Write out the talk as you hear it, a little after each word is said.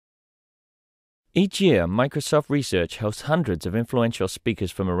Each year, Microsoft Research hosts hundreds of influential speakers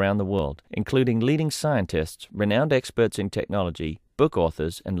from around the world, including leading scientists, renowned experts in technology, book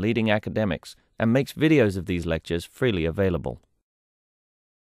authors, and leading academics, and makes videos of these lectures freely available.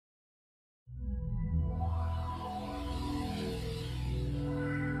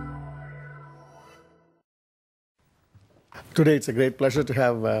 Today, it's a great pleasure to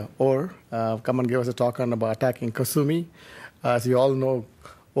have Orr come and give us a talk on about attacking KASUMI. As you all know,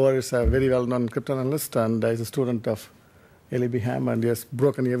 Orr is a very well-known cryptanalyst, and is a student of Eli B. Ham, and he has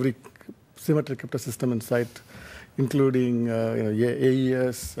broken every symmetric cryptosystem in sight, including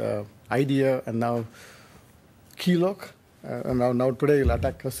AES, IDEA, and now Keylock. And now today, he'll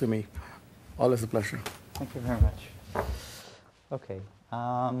attack KASUMI. Always a pleasure. Thank you very much. Okay.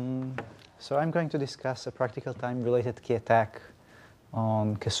 So I'm going to discuss a practical time-related key attack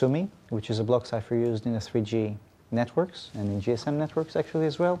on KASUMI, which is a block cipher used in the 3G networks and in GSM networks actually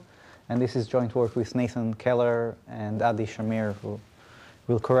as well. And this is joint work with Nathan Keller and Shamir, who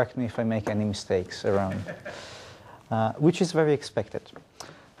will correct me if I make any mistakes around, which is very expected.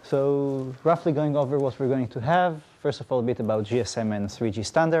 So roughly going over what we're going to have, first of all, a bit about GSM and 3G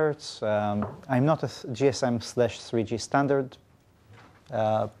standards. I'm not a GSM/3G standard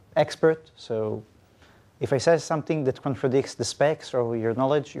expert, so if I say something that contradicts the specs or your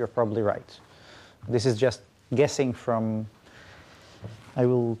knowledge, you're probably right. This is just guessing from, I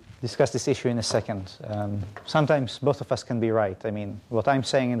will discuss this issue in a second. Sometimes both of us can be right. I mean, what I'm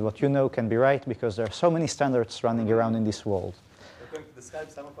saying and what you know can be right because there are so many standards running around in this world. You're going to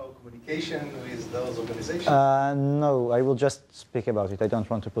describe some of our communication with those organizations? No, I will just speak about it. I don't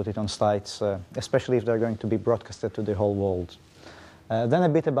want to put it on slides, especially if they're going to be broadcasted to the whole world. Then a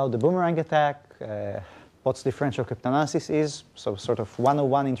bit about the boomerang attack, what differential cryptanalysis is, so sort of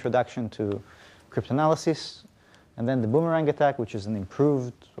 101 introduction to cryptanalysis, and then the boomerang attack, which is an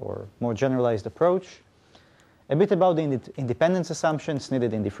improved or more generalized approach. A bit about the independence assumptions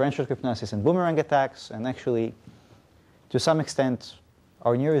needed in differential cryptanalysis and boomerang attacks, and actually, to some extent,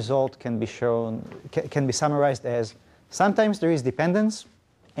 our new result can be shown, can be summarized as sometimes there is dependence,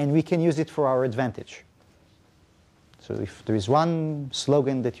 and we can use it for our advantage. So if there is one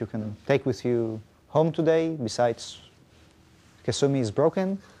slogan that you can take with you home today, besides KASUMI is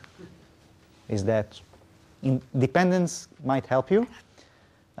broken, is that dependence might help you.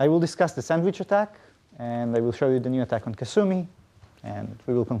 I will discuss the sandwich attack, and I will show you the new attack on KASUMI, and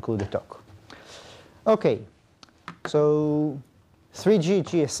we will conclude the talk. Okay, so 3G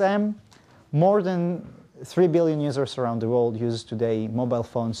GSM, more than 3 billion users around the world use today mobile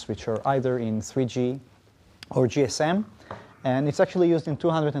phones which are either in 3G or GSM, and it's actually used in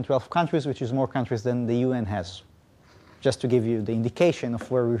 212 countries, which is more countries than the UN has, just to give you the indication of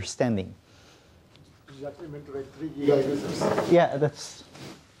where we're standing. This is actually meant to write 3 giga users. Yeah, that's...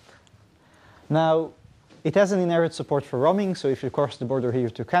 Now, it has an inherent support for roaming, so if you cross the border here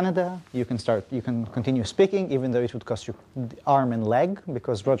to Canada, you can continue speaking, even though it would cost you arm and leg,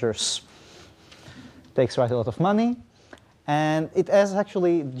 because Rogers takes quite a lot of money. And it has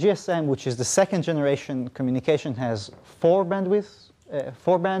actually, GSM, which is the second generation communication, has 4 bandwidths,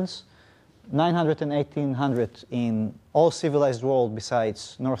 4 bands, 900 and 1800 in all civilized world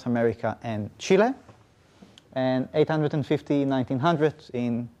besides North America and Chile, and 850, 1900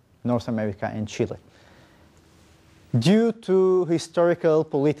 in North America and Chile, due to historical,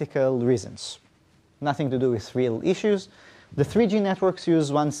 political reasons. Nothing to do with real issues. The 3G networks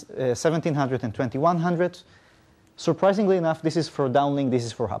use 1700 and 2100. Surprisingly enough, this is for downlink, this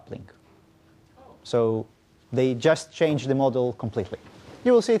is for uplink. So they just changed the model completely.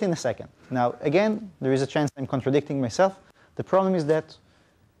 You will see it in a second. Now, again, there is a chance I'm contradicting myself. The problem is that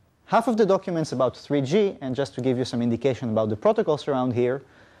half of the documents about 3G, and just to give you some indication about the protocols around here,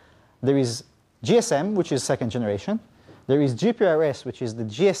 there is GSM, which is second generation. There is GPRS, which is the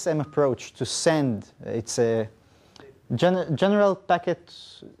GSM approach to send. It's a general packet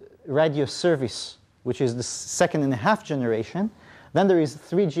radio service, which is the 2.5 generation. Then there is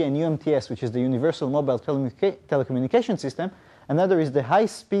 3G and UMTS, which is the Universal Mobile Telecommunication System. And then there is the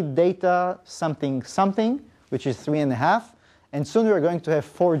high-speed data something something, which is 3.5. And soon we're going to have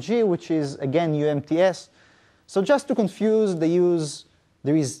 4G, which is, again, UMTS. So just to confuse,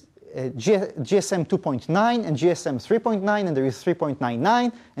 there is GSM 2.9 and GSM 3.9, and there is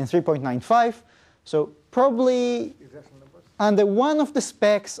 3.99 and 3.95. So probably under one of the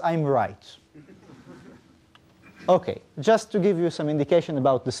specs, I'm right. Okay, just to give you some indication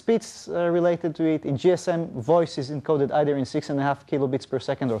about the speeds related to it, in GSM, voice is encoded either in 6.5 kilobits per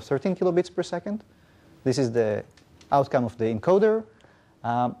second or 13 kilobits per second. This is the outcome of the encoder.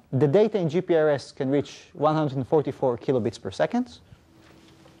 The data in GPRS can reach 144 kilobits per second.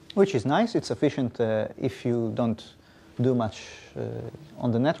 which is nice. It's efficient if you don't do much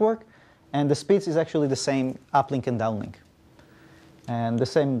on the network. And the speeds is actually the same uplink and downlink. And the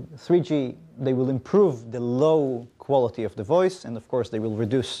same 3G, they will improve the low quality of the voice, and of course they will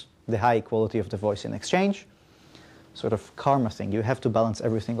reduce the high quality of the voice in exchange. Sort of karma thing. You have to balance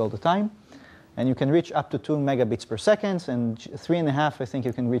everything all the time. And you can reach up to 2 megabits per second, and 3.5, I think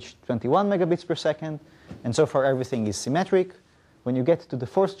you can reach 21 megabits per second. And so far everything is symmetric. When you get to the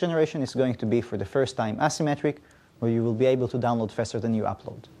 4th generation, it's going to be for the first time asymmetric, where you will be able to download faster than you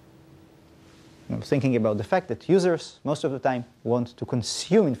upload. I'm thinking about the fact that users, most of the time, want to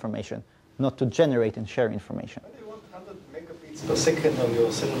consume information, not to generate and share information. Why do you want 100 megabits per second on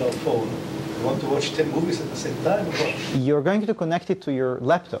your cellular phone? You want to watch 10 movies at the same time? Or what? You're going to connect it to your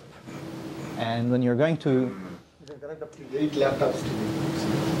laptop. And when you're going to... You can connect up to 8 laptops to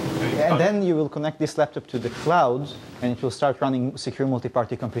me. And then you will connect this laptop to the cloud, and it will start running secure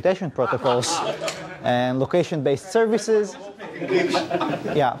multi-party computation protocols and location-based services.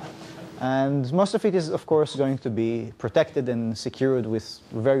 Yeah. And most of it is, of course, going to be protected and secured with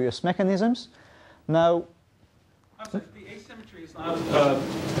various mechanisms. Now, I'm sorry, the asymmetry is not,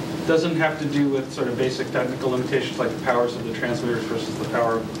 doesn't have to do with sort of basic technical limitations like the powers of the transmitters versus the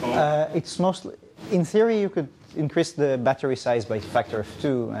power of the phone? It's mostly, in theory, you could increase the battery size by a factor of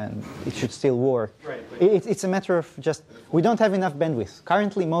 2, and it should still work. Right. It's a matter of just, we don't have enough bandwidth.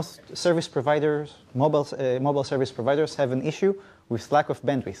 Currently, most service providers, mobile service providers have an issue with lack of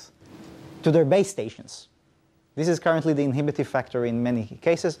bandwidth to their base stations. This is currently the inhibitive factor in many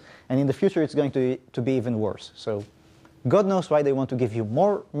cases, and in the future it's going to be even worse. So God knows why they want to give you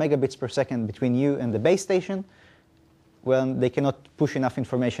more megabits per second between you and the base station when they cannot push enough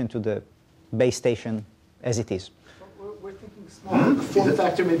information to the base station as it is. We're thinking small. The form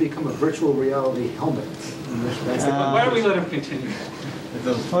factor may become a virtual reality helmet. Why don't we let him continue?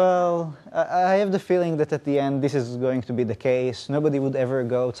 Well, I have the feeling that at the end this is going to be the case. Nobody would ever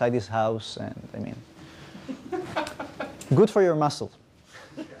go outside his house, and I mean, good for your muscle.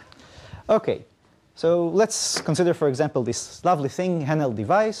 Okay, so let's consider, for example, this lovely thing, handheld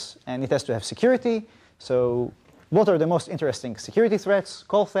device, and it has to have security. So what are the most interesting security threats?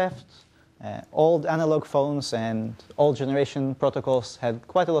 Call theft. Old analog phones and old generation protocols had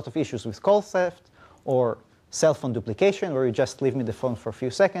quite a lot of issues with call theft, or cell phone duplication, where you just leave me the phone for a few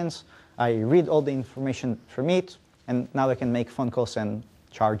seconds, I read all the information from it, and now I can make phone calls and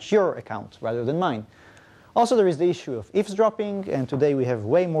charge your account rather than mine. Also, there is the issue of eavesdropping, and today we have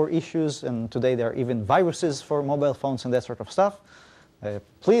way more issues, and today there are even viruses for mobile phones and that sort of stuff.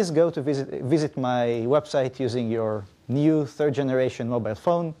 Please go to visit my website using your new 3rd generation mobile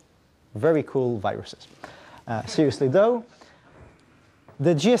phone. Very cool viruses. Seriously though,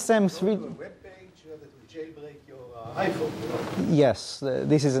 the GSM 3... Jailbreak your iPhone. Yes,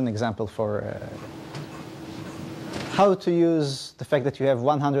 this is an example for how to use the fact that you have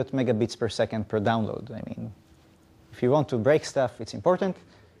 100 megabits per second per download. I mean, if you want to break stuff, it's important.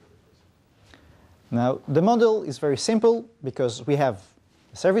 Now, the model is very simple because we have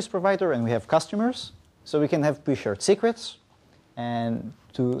a service provider and we have customers, so we can have pre-shared secrets. And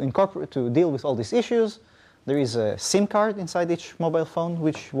to deal with all these issues, there is a SIM card inside each mobile phone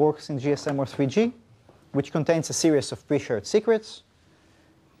which works in GSM or 3G. Which contains a series of pre-shared secrets,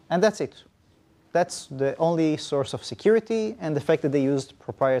 and that's it. That's the only source of security, and the fact that they used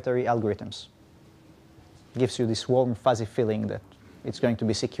proprietary algorithms gives you this warm, fuzzy feeling that it's going to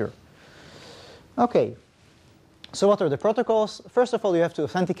be secure. Okay, so what are the protocols? First of all, you have to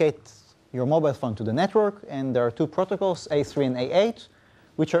authenticate your mobile phone to the network, and there are 2 protocols, A3 and A8,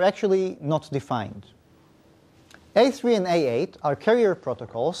 which are actually not defined. A3 and A8 are carrier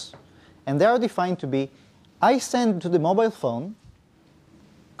protocols, and they are defined to be, I send to the mobile phone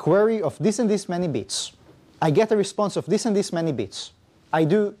query of this and this many bits. I get a response of this and this many bits. I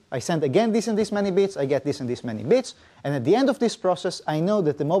send again this and this many bits, I get this and this many bits, and at the end of this process, I know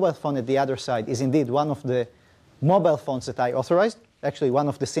that the mobile phone at the other side is indeed one of the mobile phones that I authorized, actually one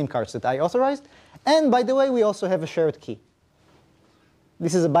of the SIM cards that I authorized, and by the way, we also have a shared key.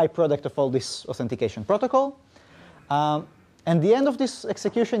 This is a byproduct of all this authentication protocol. And at the end of this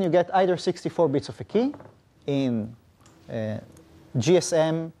execution, you get either 64 bits of a key in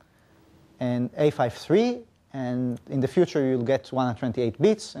GSM and A53, and in the future you'll get 128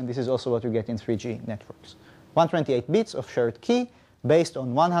 bits, and this is also what you get in 3G networks. 128 bits of shared key based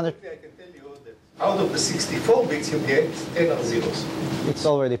on 100... I can tell you that out of the 64 bits you get, 10 are zeros. It's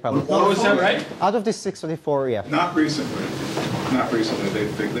already public. Oh, is that right? Out of this 64, yeah. Not recently. Not recently.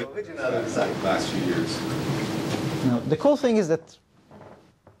 They Original design. last few years. Now, the cool thing is that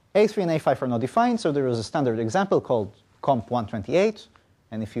A3 and A5 are not defined, so there is a standard example called comp128,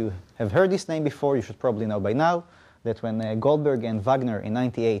 And if you have heard this name before, you should probably know by now that when Goldberg and Wagner in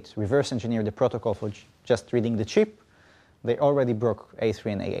 '98 reverse engineered the protocol for just reading the chip, they already broke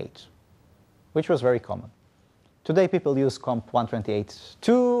A3 and A8, which was very common. Today people use Comp 128.2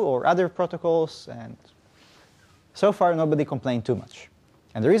 or other protocols, and so far nobody complained too much.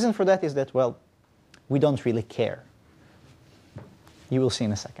 And the reason for that is that, well, we don't really care. You will see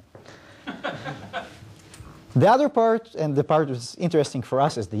in a second. The other part, and the part that's interesting for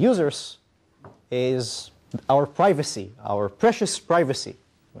us as the users, is our privacy, our precious privacy.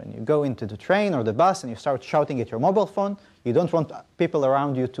 When you go into the train or the bus and you start shouting at your mobile phone, you don't want people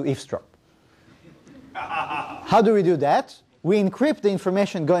around you to eavesdrop. How do we do that? We encrypt the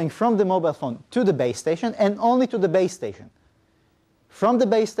information going from the mobile phone to the base station, and only to the base station. From the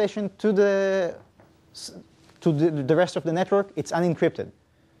base station to the rest of the network, it's unencrypted.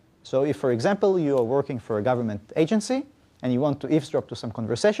 So if, for example, you are working for a government agency and you want to eavesdrop to some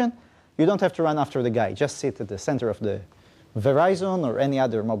conversation, you don't have to run after the guy. Just sit at the center of the Verizon or any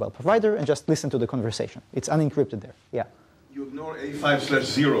other mobile provider and just listen to the conversation. It's unencrypted there. Yeah? You ignore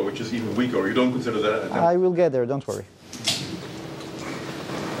A5/0, which is even weaker. You don't consider that? I will get there, don't worry.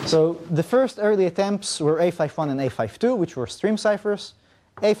 So the first early attempts were A51 and A52, which were stream ciphers.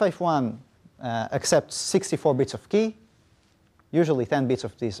 A51 accepts 64 bits of key. Usually 10 bits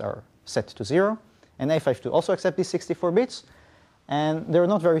of these are set to 0. And A52 also accepts these 64 bits. And they're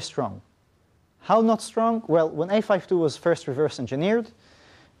not very strong. How not strong? Well, when A52 was first reverse engineered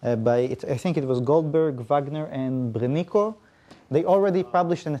by, I think it was Goldberg, Wagner, and Brenico, they already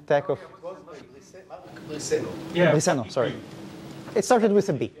published an attack of... Briseno, sorry. It started with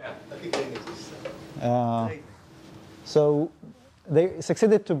a B. So they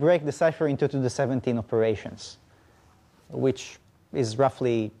succeeded to break the cipher into 2 to the 17 operations, which is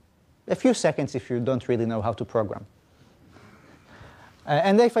roughly a few seconds if you don't really know how to program.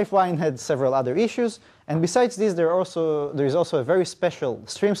 And A51 had several other issues. And besides this, there is also a very special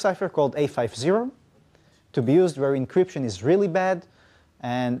stream cipher called A50 to be used where encryption is really bad.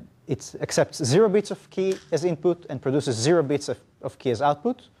 And it accepts 0 bits of key as input and produces 0 bits of key as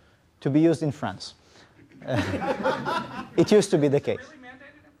output to be used in France. It used to be the case. Really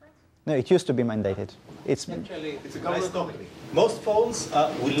mandated in France? No, it used to be mandated. It's a nice topic. Most phones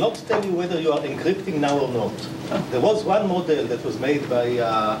will not tell you whether you are encrypting now or not. There was one model that was made by,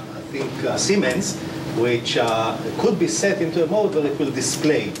 I think, Siemens, which could be set into a mode where it will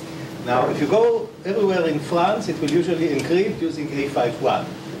display. Now, if you go everywhere in France, it will usually encrypt using A51.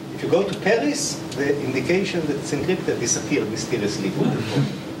 If you go to Paris, the indication that it's encrypted disappears mysteriously.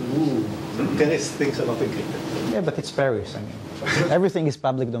 Paris things are not encrypted. Yeah, but it's Paris. I mean, everything is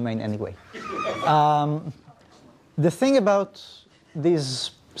public domain anyway. The thing about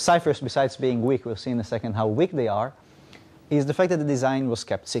these ciphers, besides being weak, we'll see in a second how weak they are, is the fact that the design was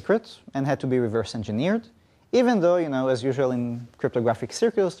kept secret and had to be reverse engineered. Even though, as usual in cryptographic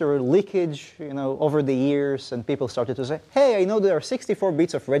circles, there were leakage, over the years, and people started to say, hey, I know there are 64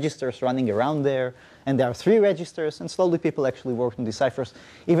 bits of registers running around there, and there are 3 registers, and slowly people actually worked on these ciphers,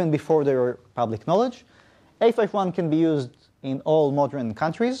 even before they were public knowledge. A51 can be used in all modern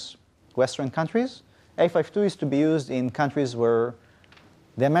countries, Western countries. A52 is to be used in countries where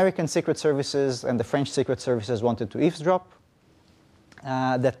the American Secret Services and the French Secret Services wanted to eavesdrop.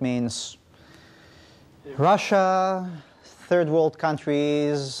 That means Russia, third world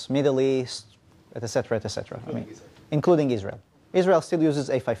countries, Middle East, etc., etc. I mean, including Israel. Israel still uses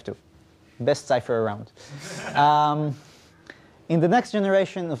A52, best cipher around. In the next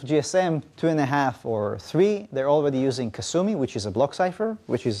generation of GSM, 2.5 or 3, they're already using KASUMI, which is a block cipher,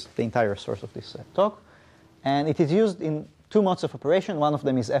 which is the entire source of this talk. And it is used in 2 modes of operation. One of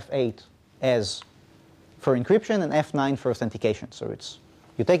them is F8 as for encryption and F9 for authentication. So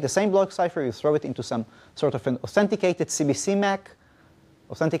you take the same block cipher, you throw it into some sort of an authenticated CBC MAC,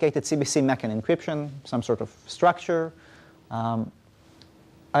 and encryption, some sort of structure.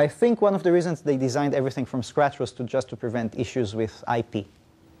 I think one of the reasons they designed everything from scratch was just to prevent issues with IP.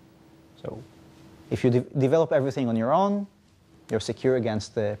 So if you develop everything on your own, you're secure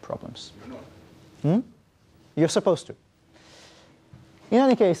against the problems. You're not. You're supposed to. In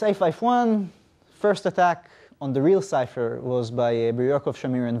any case, A51, first attack on the real cipher was by Biryukov,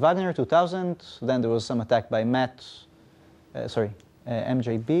 Shamir, and Wagner, 2000. Then there was some attack by MJB.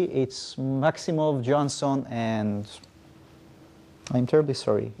 It's Maximov, Johnson, and I'm terribly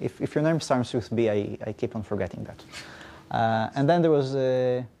sorry. If your name starts with B, I keep on forgetting that. And then there was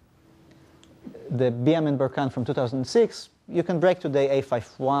the BM and Burkan from 2006. You can break today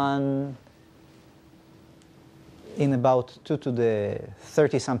A51 in about 2 to the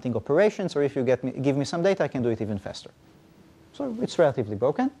 30-something operations, or if you give me some data, I can do it even faster. So So it's relatively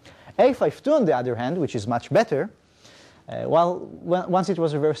broken. A52, on the other hand, which is much better, once it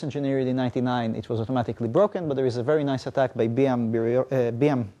was reverse engineered in 1999, it was automatically broken, but there is a very nice attack by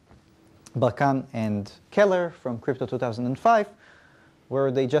Biam Balkan and Keller from Crypto 2005,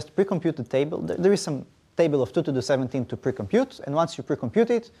 where they just pre-compute the table. There is some table of 2 to the 17 to pre-compute, and once you pre-compute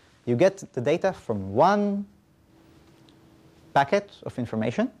it, you get the data from one packet of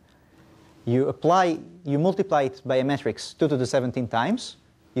information. You multiply it by a matrix 2 to the 17 times.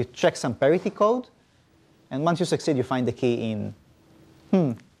 You check some parity code, and once you succeed, you find the key in,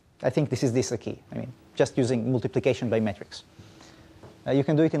 I think this is the key. I mean, just using multiplication by matrix. You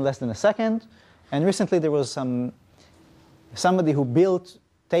can do it in less than a second. And recently there was somebody who built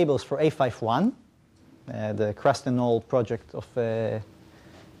tables for A51, the Krastenol project of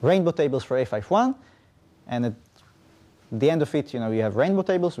rainbow tables for A51. And at the end of it, you have rainbow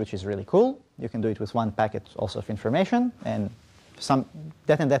tables, which is really cool. You can do it with one packet also of information, and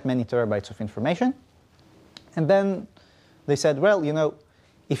that many terabytes of information. And then they said, well,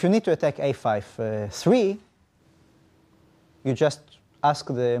 if you need to attack A53, you just ask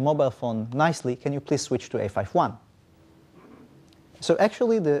the mobile phone nicely, can you please switch to A51? So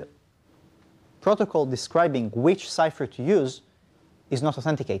actually the protocol describing which cipher to use is not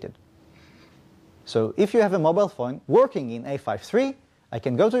authenticated. So if you have a mobile phone working in A53, I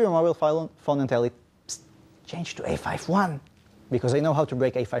can go to your mobile phone and tell it, change to A51, because I know how to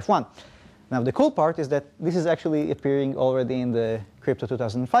break A51. Now the cool part is that this is actually appearing already in the Crypto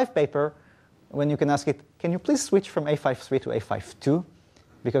 2005 paper, when you can ask it, can you please switch from A53 to A52?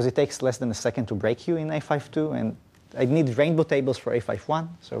 Because it takes less than a second to break you in A52, and I need rainbow tables for A51.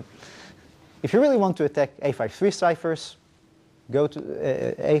 So if you really want to attack A53 ciphers, go to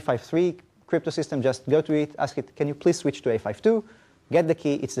A53 Cryptosystem, just go to it, ask it, can you please switch to A52? Get the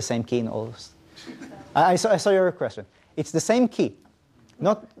key, it's the same key in all of this. I saw your question. It's the same key.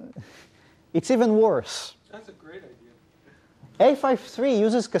 It's even worse. That's a great idea. A53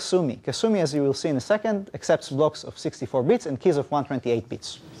 uses KASUMI. KASUMI, as you will see in a second, accepts blocks of 64 bits and keys of 128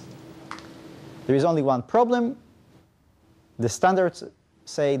 bits. There is only one problem. The standards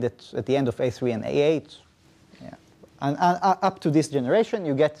say that at the end of A3 and A8, and up to this generation,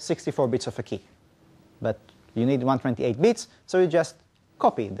 you get 64 bits of a key. But you need 128 bits, so you just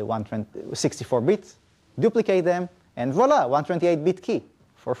copy the 64 bits, duplicate them, and voila, 128-bit key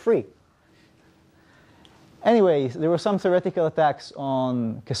for free. Anyways, there were some theoretical attacks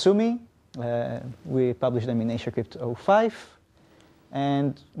on KASUMI. We published them in AsiaCrypt 05.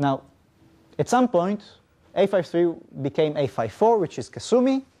 And now, at some point, A53 became A54, which is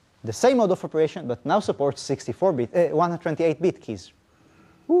KASUMI, the same mode of operation, but now supports 128-bit keys.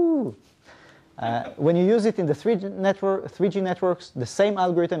 Woo! When you use it in the 3G networks, the same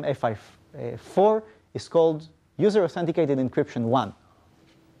algorithm, A54, is called User Authenticated Encryption 1.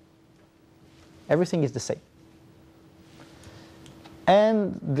 Everything is the same.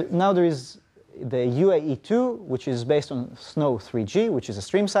 And now there is the UAE2, which is based on Snow 3G, which is a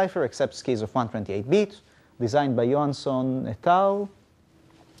stream cipher, accepts keys of 128 bits, designed by Johansson et al.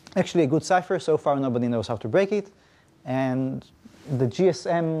 Actually a good cipher. So far nobody knows how to break it. And the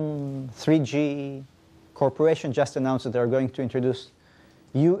GSM 3G corporation just announced that they are going to introduce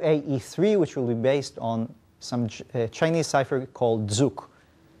UAE3, which will be based on some Chinese cipher called Zook.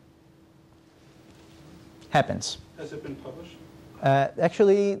 Happens. Has it been published?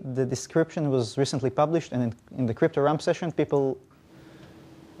 Actually, the description was recently published, and in the Crypto Ramp session,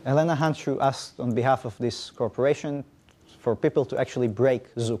 Elena Hanshu asked on behalf of this corporation for people to actually break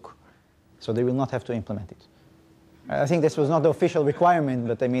Zook, so they will not have to implement it. I think this was not the official requirement,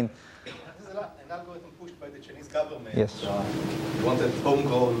 but I mean... This is an algorithm pushed by the Chinese government. Yes. They wanted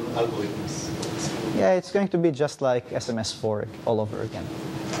homegrown algorithms. Yeah, it's going to be just like SMS4 all over again.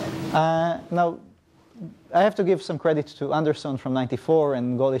 Now, I have to give some credit to Anderson from 94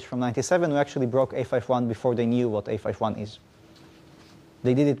 and Golish from 97, who actually broke A51 before they knew what A51 is.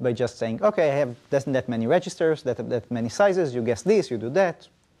 They did it by just saying, okay, I have that many registers, that many sizes, you guess this, you do that.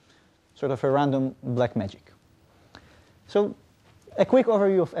 Sort of a random black magic. So a quick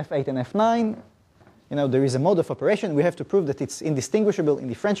overview of F8 and F9. There is a mode of operation. We have to prove that it's indistinguishable,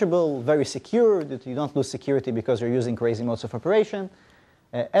 indifferentiable, very secure, that you don't lose security because you're using crazy modes of operation.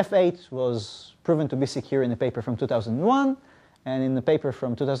 F8 was proven to be secure in a paper from 2001, and in the paper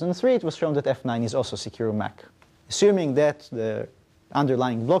from 2003 it was shown that F9 is also secure MAC, assuming that the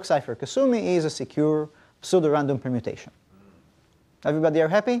underlying block cipher KASUMI is a secure pseudo-random permutation. Everybody are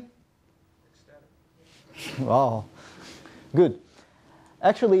happy? Wow, good.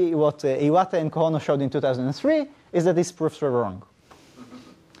 Actually, what Iwata and Kohono showed in 2003 is that these proofs were wrong.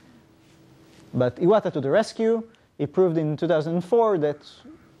 But Iwata to the rescue. he proved in 2004 that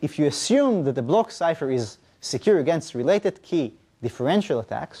if you assume that the block cipher is secure against related key differential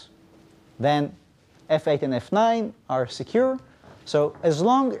attacks, then F8 and F9 are secure. So as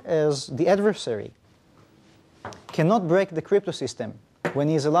long as the adversary cannot break the crypto system when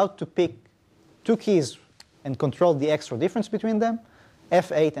he is allowed to pick two keys and control the extra difference between them,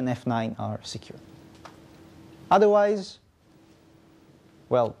 F8 and F9 are secure. Otherwise,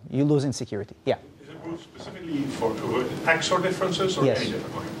 well, you lose in security. Yeah? Is it proof specifically for XOR differences or Yes. any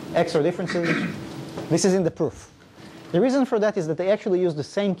different? XOR differences. This is in the proof. The reason for that is that they actually use the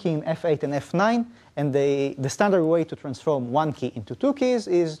same key in F8 and F9, and the standard way to transform one key into two keys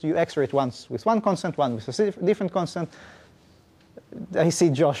is you XOR it once with one constant, one with a different constant. I see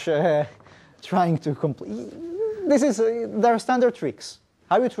Josh trying to complete. There are standard tricks.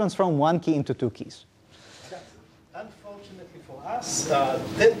 How you transform one key into two keys. Unfortunately for us, that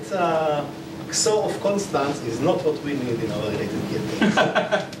XOR of constants is not what we need in our related key.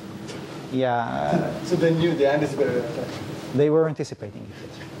 Yeah. So they knew the anticipated attack. They were anticipating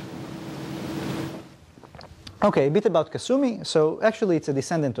it. Okay, a bit about Kasumi. So actually it's a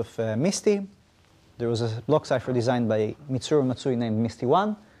descendant of MISTY. There was a block cipher designed by Mitsuru Matsui named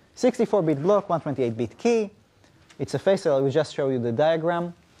MISTY-1. 64-bit block, 128-bit key. It's a facial. I will just show you the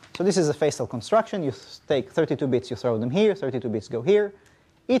diagram. So this is a facial construction. You take 32 bits, you throw them here, 32 bits go here.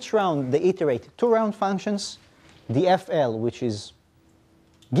 Each round, they iterate two round functions. The FL, which is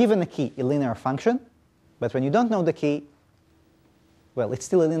given a key, a linear function. But when you don't know the key, well, it's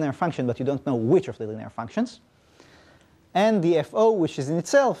still a linear function, but you don't know which of the linear functions. And the FO, which is in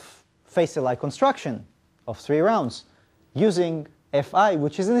itself facial-like construction of 3 rounds, using FI,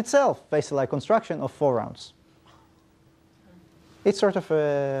 which is in itself facial-like construction of 4 rounds. It's sort of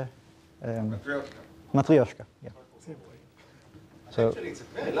a matryoshka. Yeah. So actually, it's a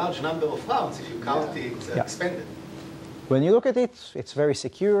very large number of rounds if you count it expanded. when you look at it, it's very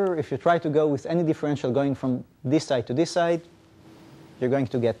secure. If you try to go with any differential going from this side to this side, you're going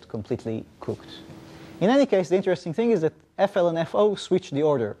to get completely cooked. In any case, the interesting thing is that FL and FO switch the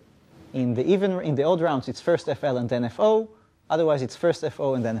order. In the odd rounds, it's first FL and then FO. Otherwise, it's first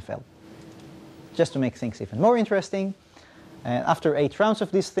FO and then FL. Just to make things even more interesting. And after 8 rounds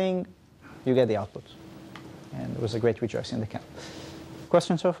of this thing, you get the output. And it was a great rejoicing in the camp.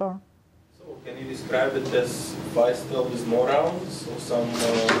 Questions so far? So can you describe it as Feistel with more rounds or some...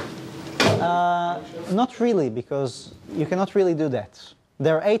 Not really, because you cannot really do that.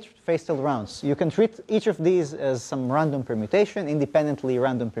 There are 8 Feistel rounds. You can treat each of these as some random permutation, independently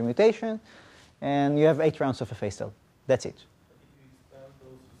random permutation, and you have 8 rounds of a Feistel. That's it.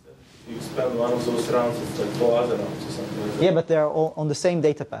 If you expand one of those rounds, it's like 4 other rounds or something like that. Yeah, but they're all on the same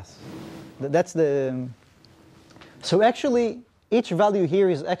data path. That's the... So actually, each value here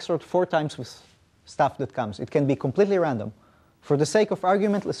is XORed 4 times with stuff that comes. It can be completely random. For the sake of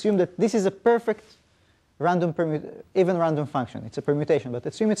argument, assume that this is a perfect random even random function. It's a permutation, but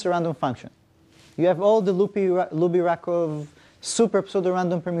assume it's a random function. You have all the Luby-Rakov super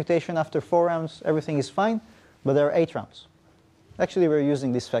pseudo-random permutation after 4 rounds. Everything is fine, but there are 8 rounds. Actually, we're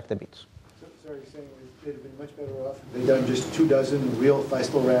using this fact a bit. So, sorry, you're saying they'd have been much better off if they'd done just 24 real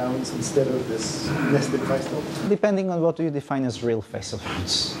Feistel rounds instead of this nested Feistel? Depending on what you define as real Feistel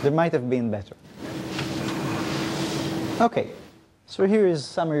rounds. There might have been better. Okay, so here is a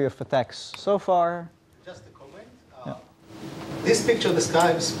summary of attacks so far. Just a comment. This picture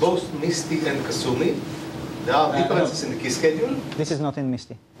describes both MISTY and KASUMI. There are differences in the key schedule. This is not in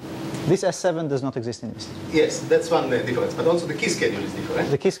MISTY. This S7 does not exist in MISTY. Yes, that's one difference, but also the key schedule is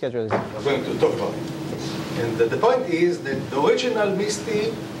different. The key schedule is different. We're going to talk about it. And the point is that the original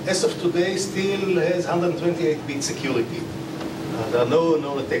MISTY, as of today, still has 128-bit security. There are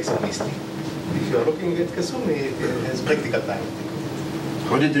no attacks on MISTY. If you are looking at KASUMI, it has practical time.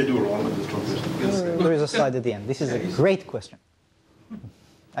 What did they do wrong with this transition? There is a slide at the end. This is a great question.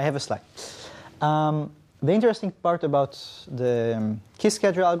 I have a slide. The interesting part about the key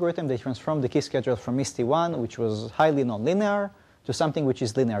schedule algorithm, they transformed the key schedule from MISTY-1, which was highly nonlinear, to something which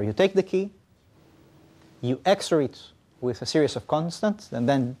is linear. You take the key, you XOR it with a series of constants, and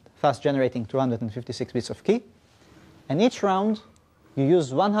then thus generating 256 bits of key. And each round, you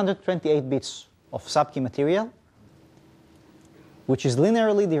use 128 bits of subkey material, which is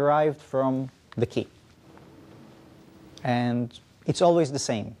linearly derived from the key. And it's always the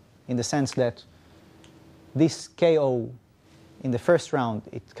same, in the sense that this KO in the first round,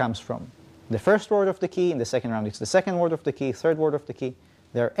 it comes from the first word of the key. In the second round, it's the second word of the key, third word of the key.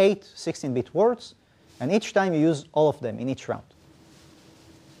 There are 8 16-bit words, and each time you use all of them in each round.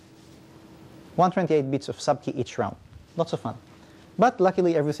 128 bits of subkey each round. Lots of fun. But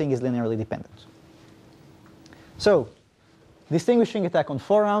luckily, everything is linearly dependent. So, distinguishing attack on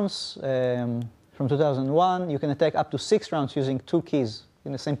 4 rounds from 2001. You can attack up to 6 rounds using 2 keys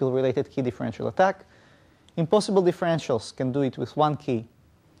in a simple related key differential attack. Impossible differentials can do it with 1 key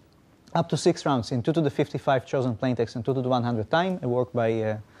up to 6 rounds in 2 to the 55 chosen plaintext and 2 to the 100 time, a work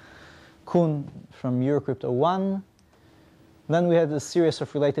by Kuhn from Eurocrypt 01. Then we had a series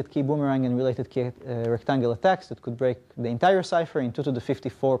of related key boomerang and related key rectangle attacks that could break the entire cipher in 2 to the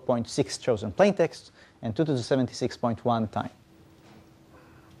 54.6 chosen plaintext and 2 to the 76.1 time.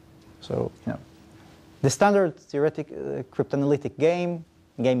 So, the standard theoretic cryptanalytic game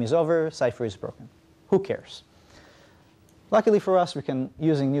is over, cipher is broken. Who cares? Luckily for us, we can,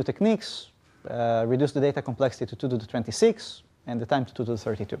 using new techniques, reduce the data complexity to 2 to the 26 and the time to 2 to the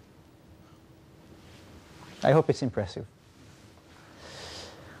 32. I hope it's impressive.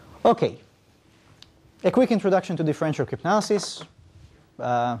 Okay, a quick introduction to differential cryptanalysis.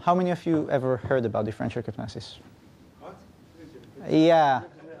 How many of you ever heard about differential cryptanalysis? What? Yeah.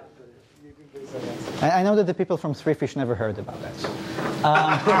 I know that the people from Three Fish never heard about that.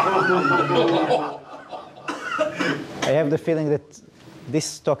 I have the feeling that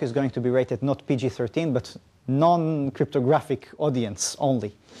this talk is going to be rated not PG-13, but non-cryptographic audience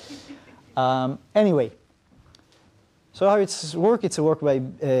only. Anyway. So how it's work? It's a work by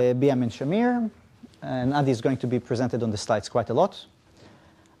BM and Shamir, and Adi is going to be presented on the slides quite a lot.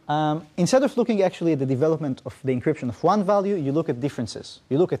 Instead of looking actually at the development of the encryption of one value, you look at differences.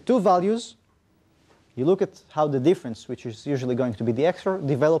 You look at 2 values, you look at how the difference, which is usually going to be the XOR,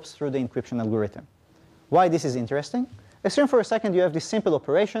 develops through the encryption algorithm. Why this is interesting? Assume for a second you have this simple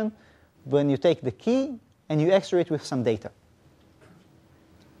operation when you take the key and you XOR it with some data.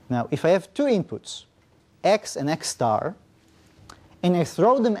 Now, if I have 2 inputs, X and X star, and I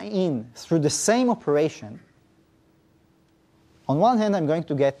throw them in through the same operation, on one hand I'm going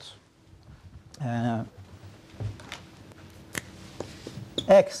to get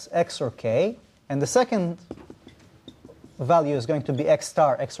X XOR K, and the second value is going to be X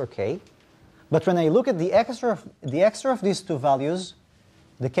star XOR K. But when I look at the XOR of these 2 values,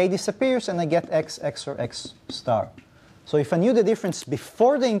 the K disappears and I get X XOR X star. So if I knew the difference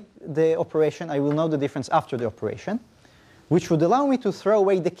before the operation, I will know the difference after the operation, which would allow me to throw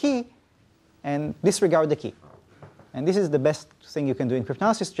away the key and disregard the key. And this is the best thing you can do in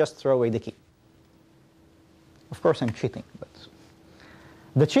cryptanalysis, just throw away the key. Of course, I'm cheating, but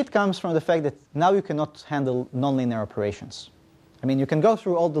the cheat comes from the fact that now you cannot handle nonlinear operations. I mean, you can go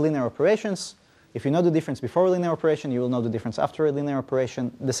through all the linear operations. If you know the difference before a linear operation, you will know the difference after a linear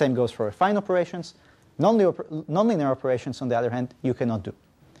operation. The same goes for affine operations. Nonlinear operations, on the other hand, you cannot do.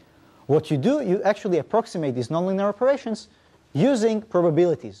 What you do, you actually approximate these nonlinear operations using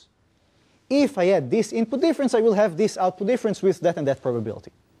probabilities. If I add this input difference, I will have this output difference with that and that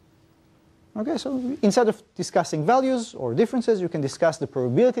probability. Okay, so instead of discussing values or differences, you can discuss the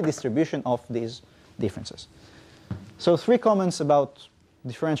probability distribution of these differences. So 3 comments about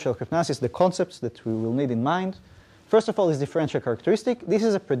differential cryptanalysis, the concepts that we will need in mind. First of all is differential characteristic. This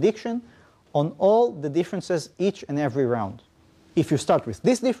is a prediction on all the differences each and every round. If you start with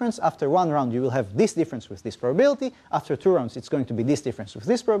this difference, after 1 round you will have this difference with this probability. After 2 rounds it's going to be this difference with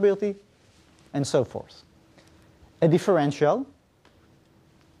this probability, and so forth. A differential,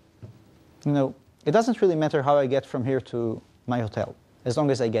 it doesn't really matter how I get from here to my hotel, as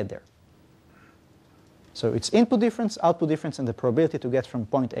long as I get there. So it's input difference, output difference, and the probability to get from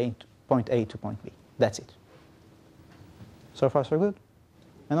point A to point B. That's it. So far so good.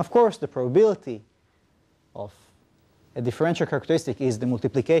 And of course, the probability of a differential characteristic is the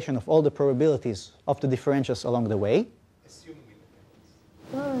multiplication of all the probabilities of the differentials along the way. Assuming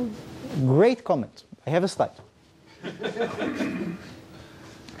independence. Great comment. I have a slide.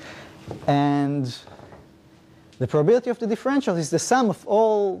 And the probability of the differential is the sum of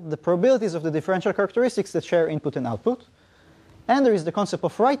all the probabilities of the differential characteristics that share input and output. And there is the concept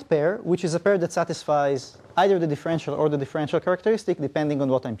of right pair, which is a pair that satisfies either the differential or the differential characteristic, depending on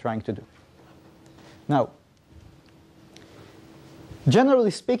what I'm trying to do. Now,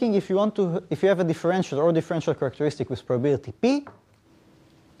 generally speaking, if you have a differential or differential characteristic with probability p,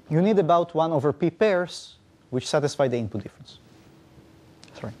 you need about 1 over p pairs which satisfy the input difference.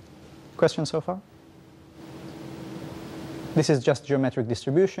 Sorry. Questions so far? This is just geometric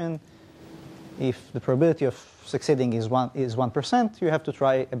distribution. If the probability of succeeding is 1%, you have to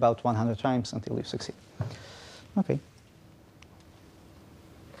try about 100 times until you succeed. Okay.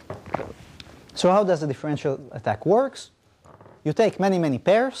 So how does the differential attack works? You take many, many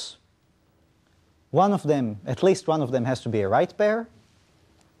pairs. One of them, at least one of them, has to be a right pair.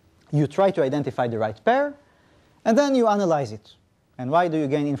 You try to identify the right pair, and then you analyze it. And why do you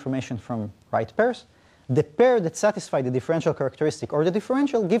gain information from right pairs? the pair that satisfies the differential characteristic, or the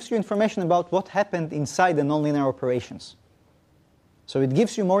differential, gives you information about what happened inside the nonlinear operations. So it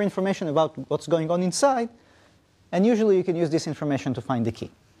gives you more information about what's going on inside, and usually you can use this information to find the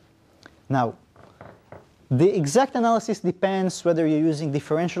key. Now, the exact analysis depends whether you're using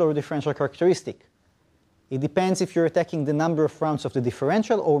differential or differential characteristic. It depends if you're attacking the number of rounds of the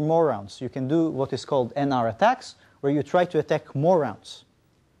differential or more rounds. You can do what is called NR attacks, where you try to attack more rounds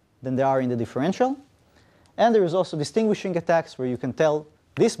than there are in the differential. And there is also distinguishing attacks, where you can tell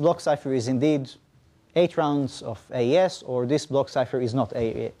this block cipher is indeed 8 rounds of AES, or this block cipher is not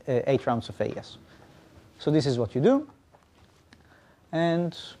 8 rounds of AES. So this is what you do.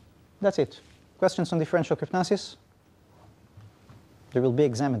 And that's it. Questions on differential cryptanalysis? There will be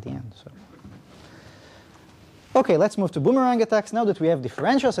exam at the end. So. OK, let's move to boomerang attacks. Now that we have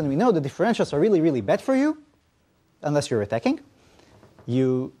differentials, and we know the differentials are really, really bad for you, unless you're attacking,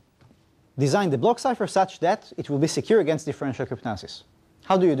 you design the block cipher such that it will be secure against differential cryptanalysis.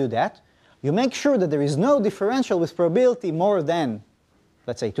 How do you do that? You make sure that there is no differential with probability more than,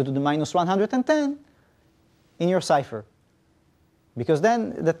 let's say, 2 to the minus 110 in your cipher. Because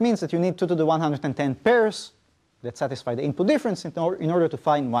then that means that you need 2 to the 110 pairs that satisfy the input difference in order to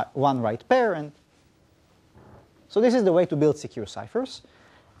find one right pair. And so this is the way to build secure ciphers.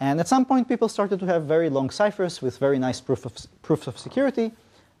 And at some point, people started to have very long ciphers with very nice proofs of security.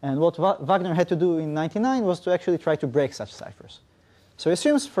 And what Wagner had to do in 1999 was to actually try to break such ciphers. So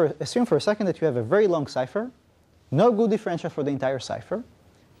assume for a second that you have a very long cipher, no good differential for the entire cipher.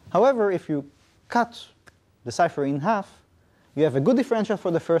 However, if you cut the cipher in half, you have a good differential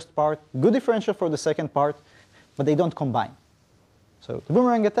for the first part, good differential for the second part, but they don't combine. So the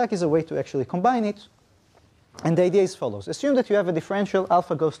boomerang attack is a way to actually combine it. And the idea is follows. Assume that you have a differential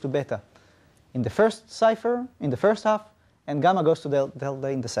alpha goes to beta in the first cipher, in the first half, and gamma goes to delta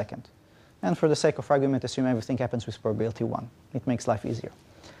in the second. And for the sake of argument, assume everything happens with probability 1. It makes life easier.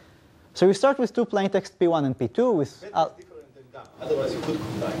 So we start with two plaintext P1 and P2 with... Beta is different than gamma. Otherwise, you could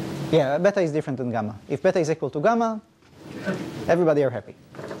combine. Yeah, beta is different than gamma. If beta is equal to gamma, everybody are happy,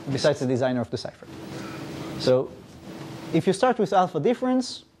 besides the designer of the cipher. So if you start with alpha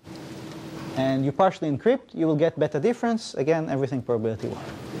difference, and you partially encrypt, you will get beta difference. Again, everything probability 1.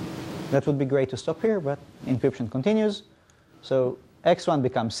 That would be great to stop here, but encryption continues. So x1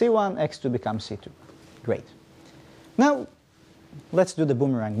 becomes c1, x2 becomes c2. Great. Now, let's do the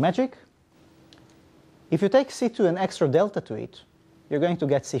boomerang magic. If you take c2 and extra delta to it, you're going to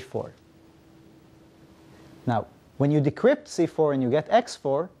get c4. Now, when you decrypt c4 and you get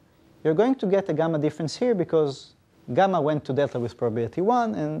x4, you're going to get a gamma difference here because gamma went to delta with probability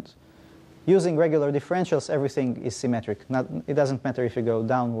 1, and using regular differentials, everything is symmetric. It doesn't matter if you go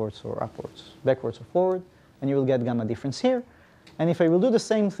downwards or upwards, backwards or forward, and you will get gamma difference here. And if I will do the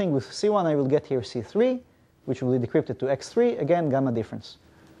same thing with C1, I will get here C3, which will be decrypted to X3, again, gamma difference.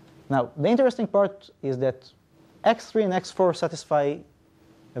 Now, the interesting part is that X3 and X4 satisfy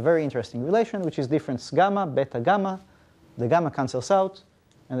a very interesting relation, which is difference gamma, beta gamma. The gamma cancels out,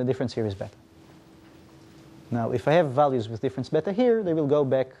 and the difference here is beta. Now, if I have values with difference beta here, they will go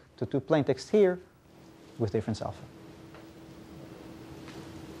back to two plaintext here with difference alpha.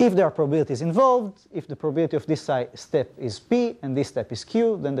 If there are probabilities involved, if the probability of this step is p and this step is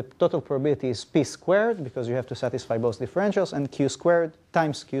q, then the total probability is p squared, because you have to satisfy both differentials, and q squared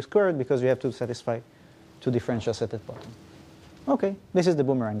times q squared, because you have to satisfy two differentials at the bottom. OK, this is the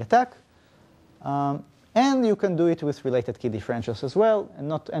boomerang attack. And you can do it with related key differentials as well, and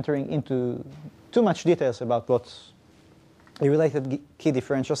not entering into too much details about what the related key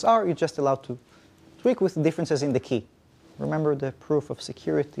differentials are. You're just allowed to tweak with differences in the key. Remember the proof of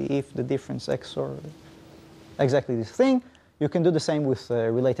security, if the difference XOR exactly this thing. You can do the same with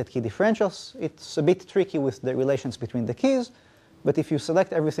related key differentials. It's a bit tricky with the relations between the keys, but if you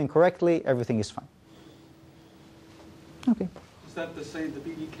select everything correctly, everything is fine. OK. Is that the same, the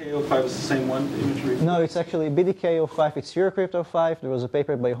BDK05 is the same one, the imagery? No, it's actually BDK05, it's EuroCrypt05. There was a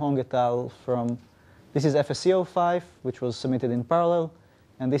paper by Hong et al. From, this is FSC05, which was submitted in parallel.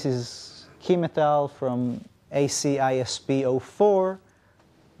 And this is Kim et al. From ACISP04,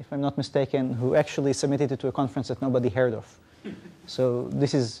 if I'm not mistaken, who actually submitted it to a conference that nobody heard of. So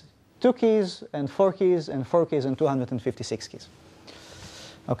this is 2 keys and 4 keys and 4 keys and 256 keys.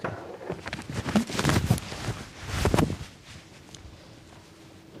 OK.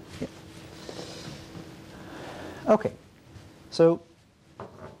 Yeah. OK. So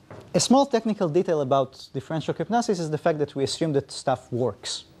a small technical detail about differential cryptanalysis is the fact that we assume that stuff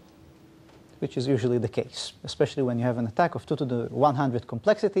works, which is usually the case, especially when you have an attack of 2 to the 100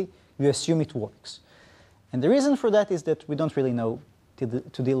 complexity, you assume it works. And the reason for that is that we don't really know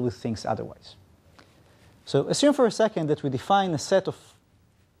to deal with things otherwise. So assume for a second that we define a set of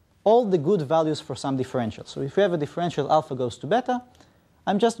all the good values for some differential. So if we have a differential alpha goes to beta,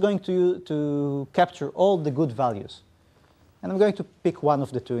 I'm just going to capture all the good values. And I'm going to pick one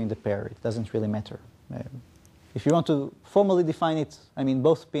of the two in the pair. It doesn't really matter. If you want to formally define it, I mean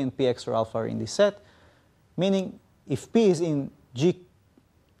both P and Px or alpha are in this set, meaning if P is in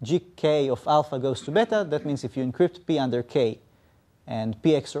gk of alpha goes to beta, that means if you encrypt P under K and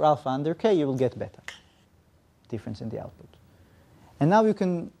Px or alpha under K, you will get beta, difference in the output. And now you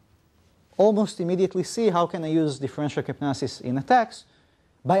can almost immediately see how can I use differential cryptanalysis in attacks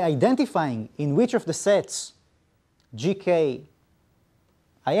by identifying in which of the sets gk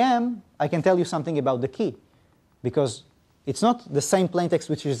I am, I can tell you something about the key, because it's not the same plaintext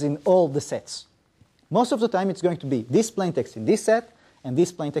which is in all the sets. Most of the time it's going to be this plaintext in this set and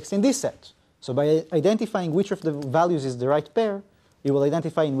this plaintext in this set. So by identifying which of the values is the right pair, you will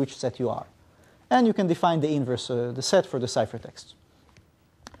identify in which set you are. And you can define the inverse, the set for the ciphertext.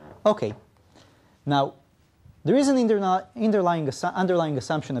 Okay. Now, there is an underlying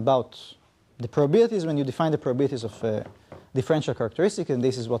assumption about the probabilities when you define the probabilities of differential characteristics, and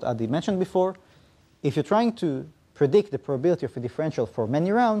this is what Adi mentioned before. If you're trying to predict the probability of a differential for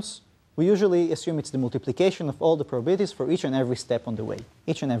many rounds, we usually assume it's the multiplication of all the probabilities for each and every step on the way,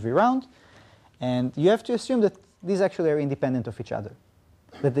 each and every round. And you have to assume that these actually are independent of each other.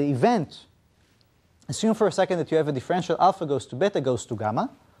 That the event, assume for a second that you have a differential alpha goes to beta goes to gamma,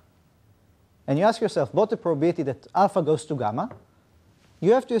 and you ask yourself, what's the probability that alpha goes to gamma?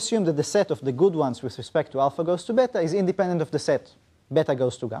 You have to assume that the set of the good ones with respect to alpha goes to beta is independent of the set beta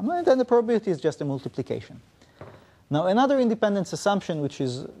goes to gamma, and then the probability is just a multiplication. Now, another independence assumption which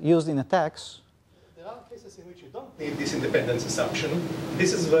is used in attacks. There are cases in which you don't need this independence assumption.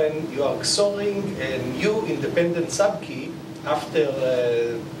 This is when you are XORing a new independent subkey after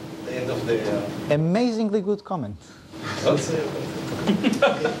the end of the... Amazingly good comment.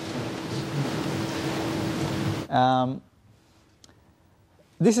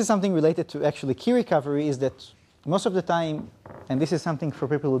 This is something related to actually key recovery, is that most of the time, and this is something for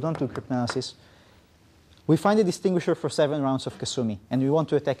people who don't do cryptanalysis, we find a distinguisher for 7 rounds of KASUMI, and we want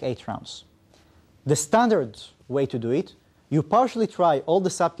to attack 8 rounds. The standard way to do it, you partially try all the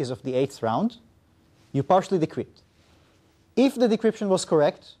subkeys of the 8th round, you partially decrypt. If the decryption was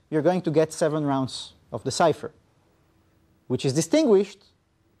correct, you're going to get 7 rounds of the cipher, which is distinguished,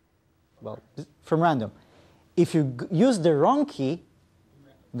 well, from random. If you use the wrong key,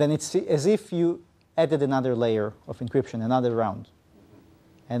 then it's as if you added another layer of encryption, another round.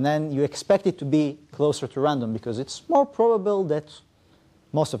 And then you expect it to be closer to random, because it's more probable that,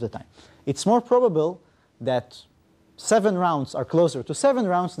 most of the time, it's more probable that 7 rounds are closer to 7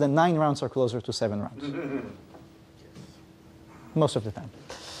 rounds than 9 rounds are closer to 7 rounds. Most of the time.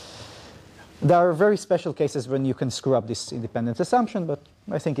 There are very special cases when you can screw up this independence assumption, but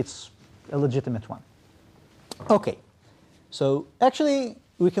I think it's a legitimate one. Okay, so actually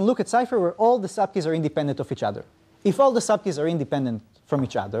we can look at cipher where all the subkeys are independent of each other. If all the subkeys are independent from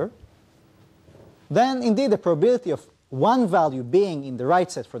each other, then indeed the probability of one value being in the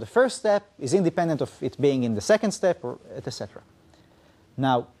right set for the first step is independent of it being in the second step, or etc.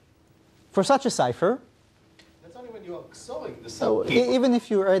 Now, for such a cipher, that's only when you are XORing the so subkey. even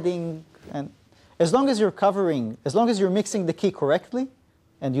if you're adding, and as long as you're covering, as long as you're mixing the key correctly,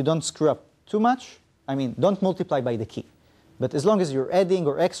 and you don't screw up too much, I mean, don't multiply by the key. But as long as you're adding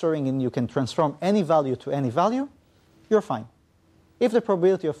or XORing and you can transform any value to any value, you're fine. If the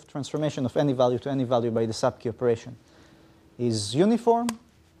probability of transformation of any value to any value by the subkey operation is uniform,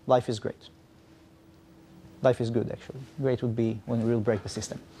 life is great. Life is good, actually. Great would be when we will break the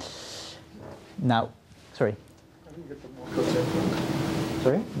system. Now, sorry. I didn't get the Markov chain.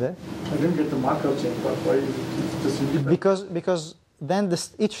 Sorry? I didn't get the Markov chain, but why is it just independent? Because then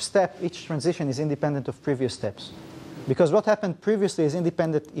each step, each transition is independent of previous steps. Because what happened previously is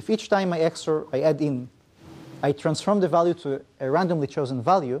independent. If each time I XOR, I add in, I transform the value to a randomly chosen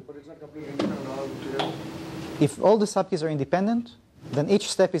value. But it's not completely independent altogether. If all the subkeys are independent, then each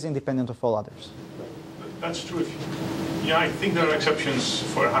step is independent of all others. That's true. Yeah, I think there are exceptions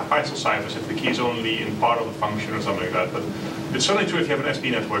for high-level ciphers if the key is only in part of the function or something like that. But it's certainly true if you have an SP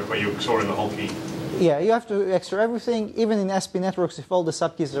network where you XOR in the whole key. Yeah, you have to XOR everything. Even in SP networks, if all the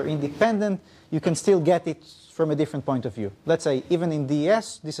subkeys are independent, you can still get it from a different point of view. Let's say even in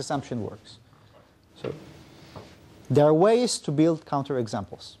DES, this assumption works. So there are ways to build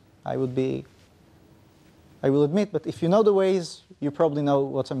counterexamples. I will admit, but if you know the ways, you probably know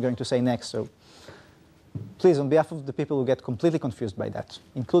what I'm going to say next. So please, on behalf of the people who get completely confused by that,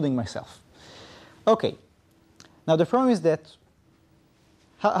 including myself. Okay. Now the problem is that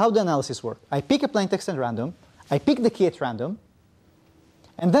how the analysis works. I pick a plaintext at random, I pick the key at random,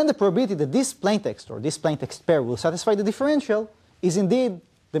 and then the probability that this plaintext or this plaintext pair will satisfy the differential is indeed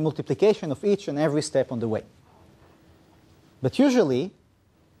the multiplication of each and every step on the way. But usually,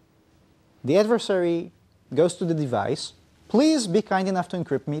 the adversary goes to the device, please be kind enough to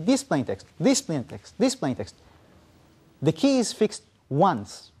encrypt me this plaintext, this plaintext, this plaintext. The key is fixed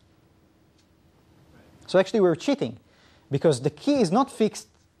once. So actually we're cheating, because the key is not fixed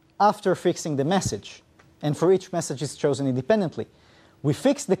after fixing the message, and for each message is chosen independently. We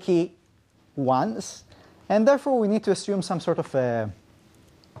fix the key once, and therefore we need to assume some sort of a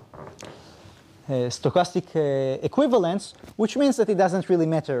stochastic equivalence, which means that it doesn't really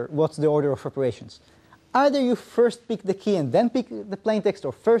matter what's the order of operations. Either you first pick the key and then pick the plaintext,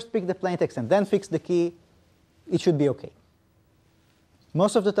 or first pick the plaintext and then fix the key, it should be okay.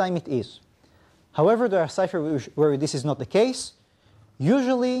 Most of the time it is. However, there are ciphers where this is not the case.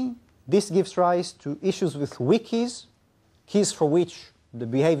 Usually, this gives rise to issues with weak keys, keys for which the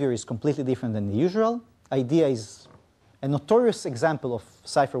behavior is completely different than the usual. IDEA is a notorious example of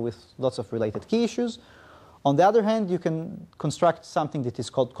cipher with lots of related key issues. On the other hand, you can construct something that is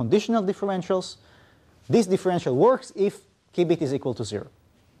called conditional differentials. This differential works if key bit is equal to 0.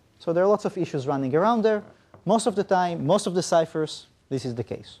 So there are lots of issues running around there. Most of the time, most of the ciphers, this is the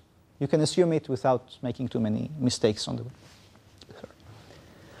case. You can assume it without making too many mistakes on the way.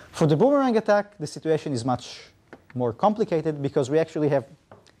 For the boomerang attack, the situation is much more complicated because we actually have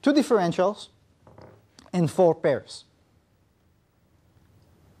 2 differentials and 4 pairs.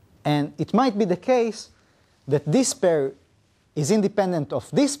 And it might be the case that this pair is independent of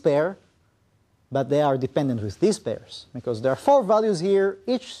this pair, but they are dependent with these pairs, because there are 4 values here.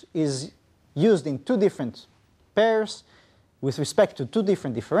 Each is used in 2 different pairs with respect to 2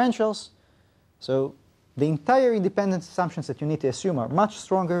 different differentials. So the entire independence assumptions that you need to assume are much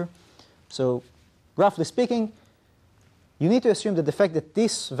stronger. So roughly speaking, you need to assume that the fact that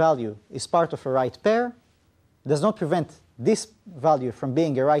this value is part of a right pair does not prevent this value from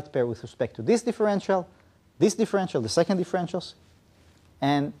being a right pair with respect to this differential, the second differentials,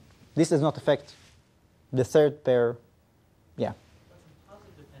 and this does not affect the third pair. Yeah.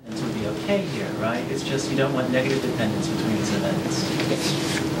 Positive dependence would be okay here, right? It's just you don't want negative dependence between these events.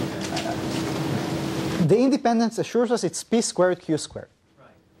 Yes. The independence assures us it's p squared q squared. Right.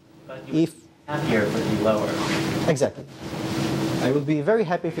 But you would be happier if it would be lower. Exactly. I would be very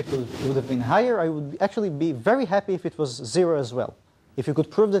happy if it would have been higher. I would actually be very happy if it was 0 as well. If you could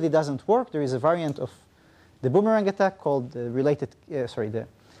prove that it doesn't work, there is a variant of the boomerang attack called the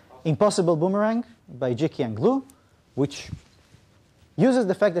impossible boomerang by Jiki and Glue, which uses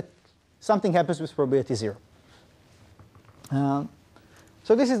the fact that something happens with probability 0.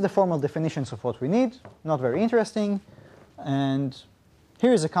 So this is the formal definitions of what we need. Not very interesting. And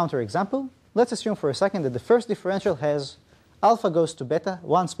here is a counterexample. Let's assume for a second that the first differential has alpha goes to beta,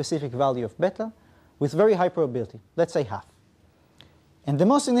 one specific value of beta, with very high probability, let's say half. And the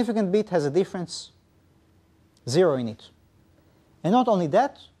most significant bit has a difference 0 in it. And not only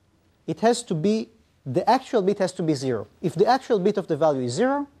that, it has to be, the actual bit has to be 0. If the actual bit of the value is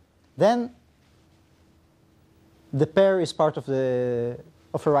 0, then the pair is part of a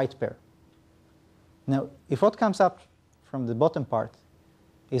right pair. Now, if what comes up from the bottom part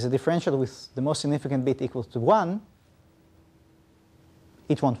is a differential with the most significant bit equal to 1,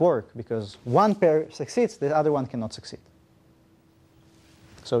 it won't work, because one pair succeeds, the other one cannot succeed.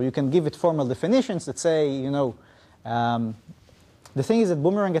 So you can give it formal definitions that say, the thing is that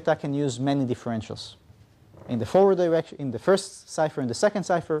boomerang attack can use many differentials in the forward direction, in the first cipher, in the second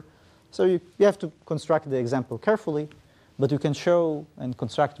cipher. So you have to construct the example carefully, but you can show and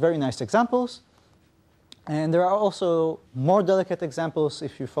construct very nice examples. And there are also more delicate examples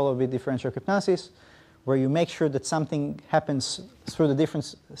if you follow with differential cryptanalysis, where you make sure that something happens through the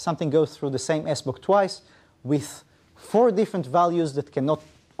difference, something goes through the same S-block twice with 4 different values that cannot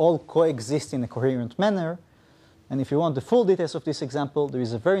all coexist in a coherent manner. And if you want the full details of this example, there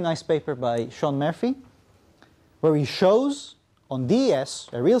is a very nice paper by Sean Murphy, where he shows on DES,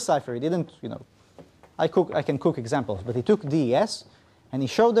 a real cipher, he didn't, I can cook examples, but he took DES, and he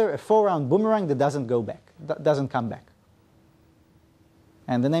showed there a 4-round boomerang that doesn't go back, that doesn't come back.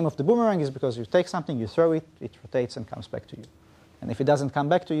 And the name of the boomerang is because you take something, you throw it, it rotates and comes back to you. And if it doesn't come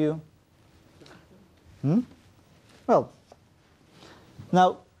back to you, well,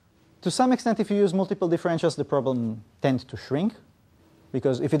 now, to some extent, if you use multiple differentials, the problem tends to shrink.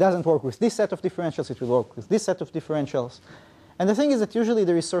 Because if it doesn't work with this set of differentials, it will work with this set of differentials. And the thing is that usually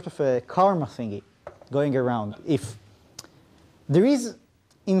there is sort of a karma thingy going around. If there is,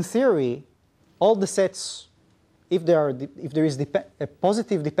 in theory, all the sets if there is a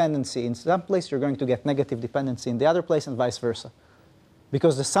positive dependency in some place, you're going to get negative dependency in the other place, and vice versa.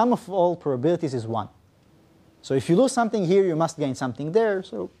 Because the sum of all probabilities is 1. So if you lose something here, you must gain something there.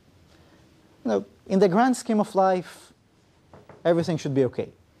 So, in the grand scheme of life, everything should be okay.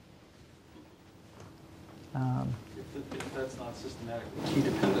 If that's not systematically key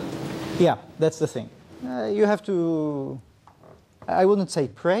dependent. Yeah, that's the thing. You have to, I wouldn't say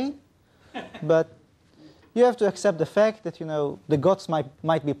pray, but you have to accept the fact that, the gods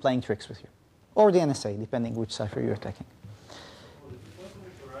might be playing tricks with you. Or the NSA, depending which cipher you're attacking.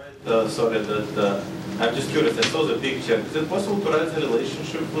 I'm just curious, I saw the picture. Is it possible to write the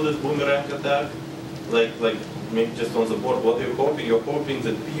relationship with this boomerang attack? Like maybe just on the board, what are you hoping? You're hoping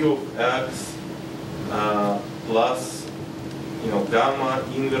that P of X plus, gamma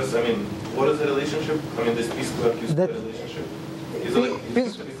inverse, what is the relationship? This P squared, Q squared relationship? Is it like a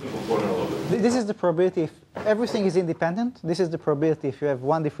simple formula of it? This is the probability if everything is independent. This is the probability if you have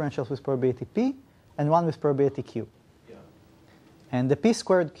one differential with probability P and one with probability Q. And the P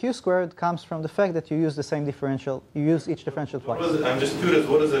squared, Q squared comes from the fact that you use the same differential, you use each differential twice. I'm just curious,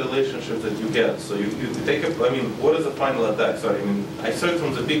 what is the relationship that you get? So you take what is the final attack? Sorry, I saw it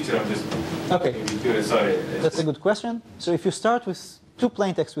from the picture, I'm just curious, sorry. That's a good question. So if you start with two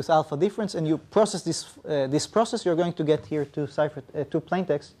plaintexts with alpha difference and you process this process, you're going to get here two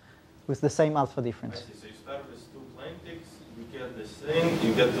plaintexts with the same alpha difference. I see. So you start with two plaintexts, you get the same,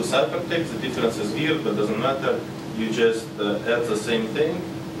 you get two ciphertexts, the difference is weird, but doesn't matter. You just add the same thing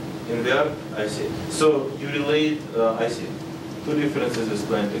in there. I see. So you relate, I see, two differences with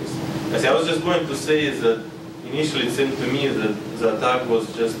plaintexts. I see. I was just going to say is that initially it seemed to me that the attack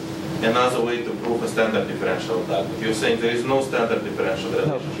was just another way to prove a standard differential attack. If you're saying there is no standard differential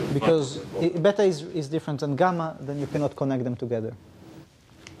relationship. No, because beta is different than gamma, then you cannot connect them together.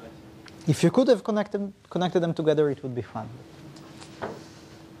 If you could have connected them together, it would be fun.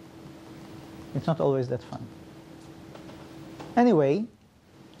 It's not always that fun. Anyway,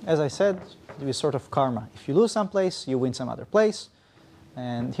 as I said, there is sort of karma. If you lose some place, you win some other place.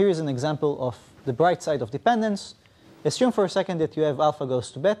 And here is an example of the bright side of dependence. Assume for a second that you have alpha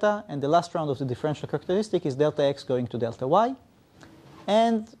goes to beta, and the last round of the differential characteristic is delta x going to delta y.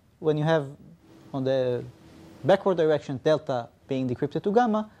 And when you have, on the backward direction, delta being decrypted to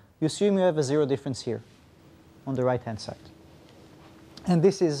gamma, you assume you have a zero difference here on the right-hand side. And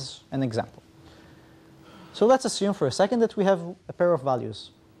this is an example. So let's assume for a second that we have a pair of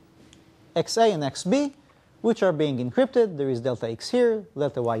values, xa and xb, which are being encrypted. There is delta x here,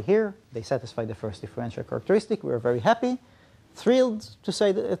 delta y here. They satisfy the first differential characteristic. We're very happy, thrilled to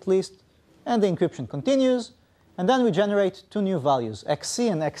say that at least. And the encryption continues. And then we generate two new values,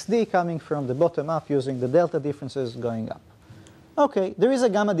 xc and xd, coming from the bottom up using the delta differences going up. Okay, there is a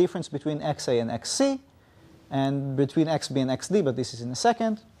gamma difference between xa and xc, and between xb and xd, but this is in a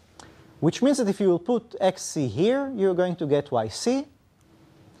second. Which means that if you will put xc here, you're going to get yc.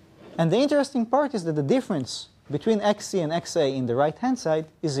 And the interesting part is that the difference between xc and xa in the right-hand side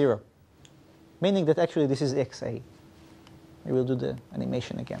is 0, meaning that actually this is xa. I will do the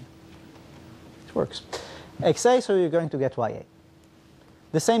animation again. It works. xa, so you're going to get ya.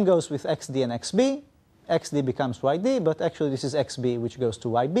 The same goes with xd and xb. xd becomes yd, but actually this is xb, which goes to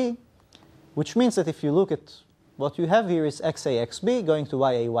yb, which means that if you look at what you have here is xa, xb going to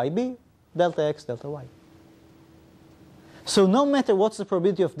ya, yb, delta x, delta y. So no matter what's the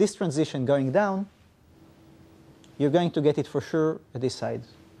probability of this transition going down, you're going to get it for sure at this side,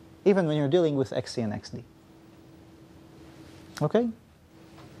 even when you're dealing with xc and xd. Okay?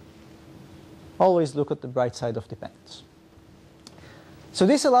 Always look at the bright side of dependence. So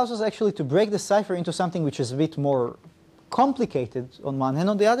this allows us actually to break the cipher into something which is a bit more complicated on one hand.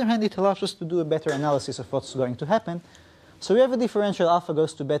 On the other hand, it allows us to do a better analysis of what's going to happen. So we have a differential alpha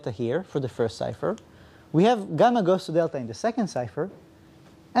goes to beta here for the first cipher. We have gamma goes to delta in the second cipher.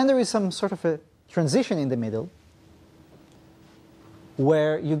 And there is some sort of a transition in the middle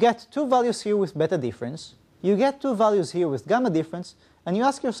where you get two values here with beta difference. You get two values here with gamma difference. And you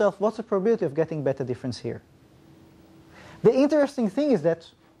ask yourself, what's the probability of getting beta difference here? The interesting thing is that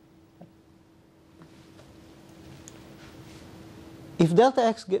if delta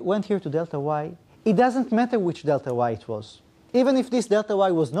x went here to delta y, it doesn't matter which delta y it was. Even if this delta y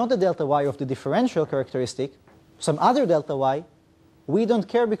was not the delta y of the differential characteristic, some other delta y, we don't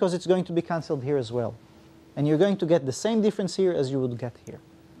care because it's going to be cancelled here as well. And you're going to get the same difference here as you would get here.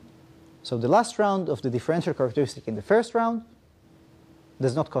 So the last round of the differential characteristic in the first round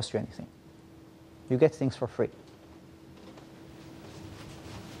does not cost you anything. You get things for free.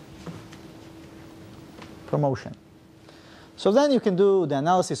 Promotion. So then you can do the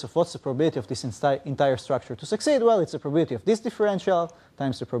analysis of what's the probability of this entire structure to succeed. Well, it's the probability of this differential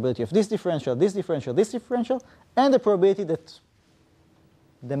times the probability of this differential, this differential, this differential, and the probability that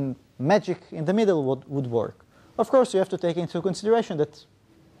the magic in the middle would work. Of course, you have to take into consideration that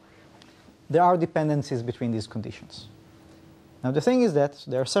there are dependencies between these conditions. Now, the thing is that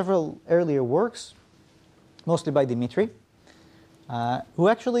there are several earlier works, mostly by Dimitri, who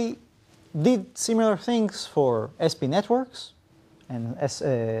actually did similar things for SP networks and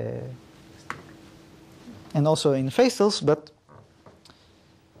also in facils, but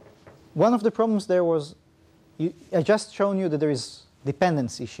one of the problems there was, I just shown you that there is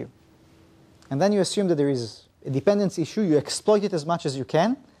dependence issue. And then you assume that there is a dependence issue, you exploit it as much as you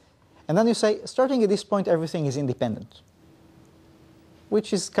can, and then you say, starting at this point, everything is independent,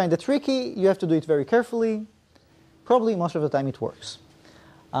 which is kind of tricky. You have to do it very carefully. Probably most of the time it works.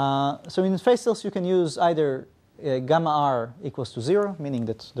 So in facils, you can use either gamma r equals to 0, meaning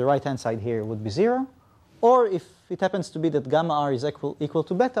that the right-hand side here would be 0, or if it happens to be that gamma r is equal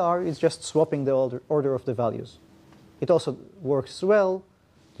to beta r, it's just swapping the order of the values. It also works well.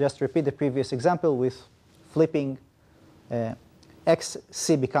 Just repeat the previous example with flipping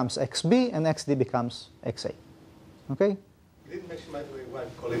xc becomes xb and xd becomes xa. Okay? You didn't mention, by the way, why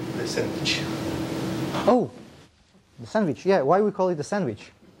we call it the sandwich. Oh, the sandwich. Yeah, why we call it the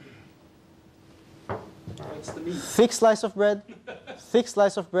sandwich? What's the meat? Thick slice of bread, thick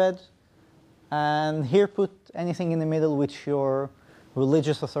slice of bread, and here put anything in the middle which your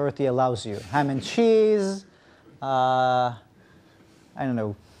religious authority allows you. Ham and cheese, I don't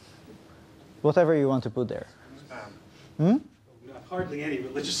know, whatever you want to put there. Spam. Hardly any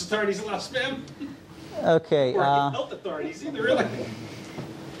religious authorities allow spam. Okay. Or health authorities either, really.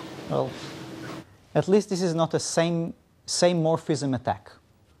 Well, at least this is not a same morphism attack.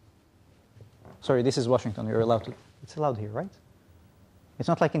 Sorry, this is Washington. You're allowed to. It's allowed here, right? It's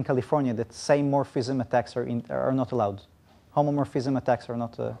not like in California that same morphism attacks are not allowed. Homomorphism attacks are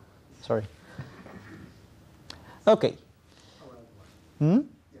not. Sorry. Okay.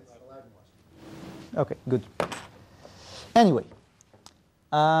 Okay, good. Anyway,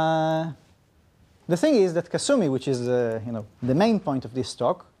 the thing is that KASUMI, which is the main point of this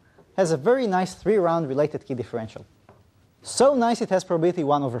talk, has a very nice 3-round related key differential. So nice it has probability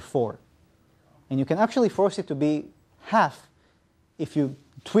 1/4. And you can actually force it to be half if you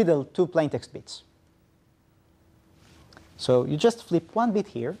twiddle 2 plaintext bits. So you just flip 1 bit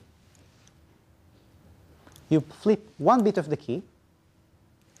here. You flip 1 bit of the key.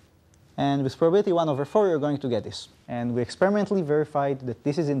 And with probability 1/4, you're going to get this. And we experimentally verified that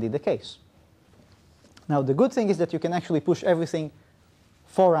this is indeed the case. Now, the good thing is that you can actually push everything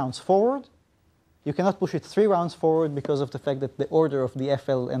 4 rounds forward. You cannot push it 3 rounds forward because of the fact that the order of the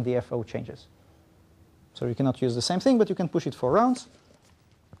FL and the FO changes. So you cannot use the same thing, but you can push it 4 rounds.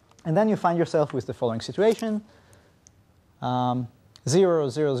 And then you find yourself with the following situation. 0,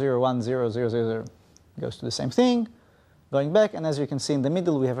 0, 0, 1, 0, 0, 0, 0 goes to the same thing. Going back, and as you can see in the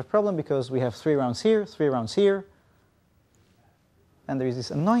middle, we have a problem because we have 3 rounds here, 3 rounds here. And there is this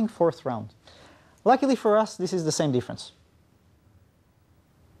annoying 4th round. Luckily for us, this is the same difference.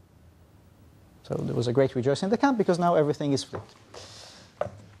 So there was a great rejoicing in the camp because now everything is flipped.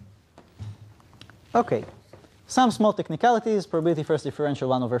 Okay, some small technicalities. Probability first differential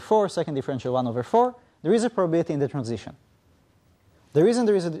 1/4, second differential 1/4. There is a probability in the transition. The reason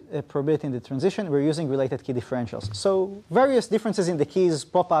there is a probability in the transition, we're using related key differentials. So various differences in the keys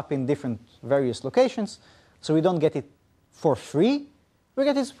pop up in different various locations. So we don't get it for free. We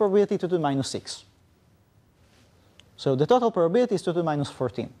get its probability 2 to the minus 6. So the total probability is 2 to the minus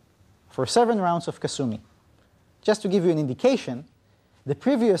 14 for 7 rounds of KASUMI. Just to give you an indication, the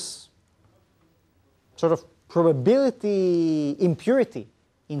previous sort of probability impurity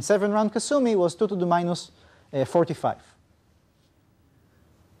in 7-round KASUMI was 2 to the minus 45.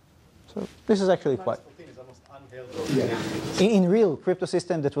 So this is actually quite... In real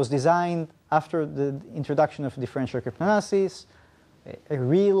cryptosystem that was designed after the introduction of differential cryptanalysis, a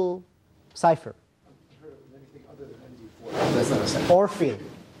real cipher. Or field.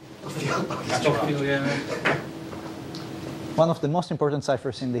 One of the most important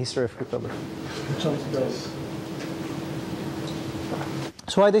ciphers in the history of cryptography.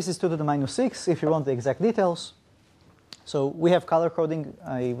 So why this is 2 to the minus 6, if you want the exact details. So we have color coding.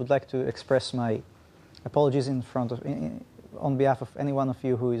 I would like to express my apologies on behalf of any one of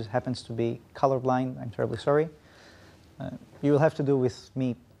you who happens to be colorblind. I'm terribly sorry. You will have to do with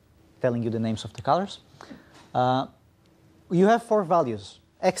me telling you the names of the colors. You have 4 values,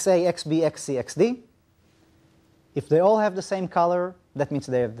 XA, XB, XC, XD. If they all have the same color, that means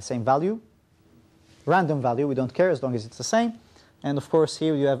they have the same value. random value. We don't care as long as it's the same. And of course,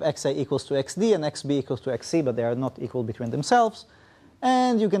 here you have xa equals to xd and xb equals to xc, but they are not equal between themselves.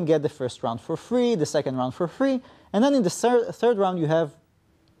 And you can get the first round for free, the second round for free. And then in the third round, you have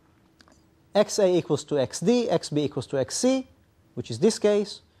xa equals to xd, xb equals to xc, which is this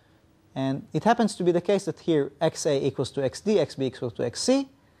case. And it happens to be the case that here xa equals to xd, xb equals to xc,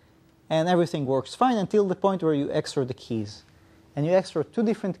 and everything works fine until the point where you XOR the keys. And you XOR two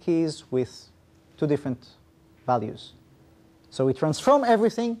different keys with two different values. So we transform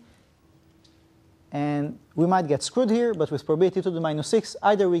everything, and we might get screwed here, but with probability to the -6,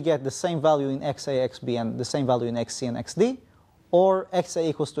 either we get the same value in xa, xb, and the same value in xc and xd, or xa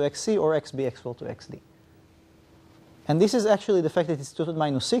equals to xc, or xb equals to xd. And this is actually the fact that it's 2 to the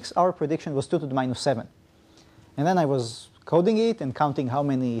 -6. Our prediction was 2 to the -7. And then I was coding it and counting how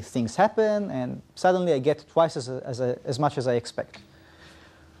many things happen, and suddenly I get twice as much as I expect.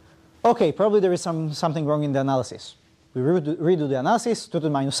 Okay, probably there is something wrong in the analysis. We redo the analysis, 2 to the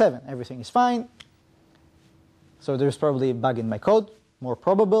 -7. Everything is fine. So there's probably a bug in my code, more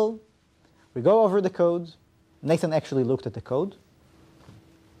probable. We go over the code. Nathan actually looked at the code.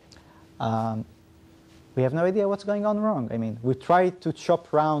 We have no idea what's going on wrong. I mean, we try to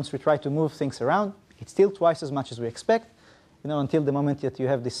chop rounds, we try to move things around. It's still twice as much as we expect, you know, until the moment that you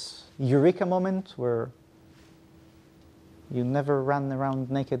have this eureka moment where you never run around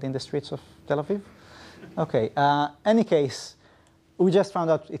naked in the streets of Tel Aviv. Okay, any case, we just found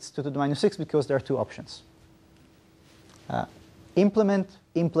out it's 2 to the -6 because there are two options. Implement,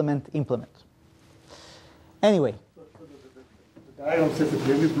 implement, implement. Anyway. The diagram says that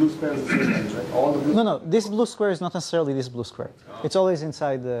every blue square is the same length, right? All the blue No, this blue square is not necessarily this blue square. It's always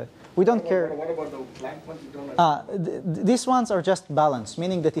inside the... We don't care... What about the blank ones? You don't like these ones are just balanced,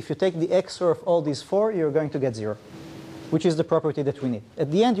 meaning that if you take the XOR of all these four, you're going to get 0, which is the property that we need.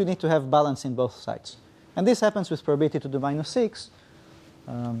 At the end, you need to have balance in both sides. And this happens with probability to the -6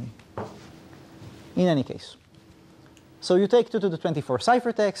 in any case. So you take 2 to the 24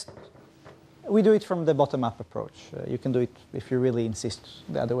 ciphertext. We do it from the bottom-up approach. You can do it if you really insist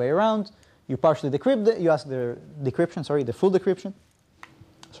the other way around. You partially decrypt, you ask the decryption, the full decryption.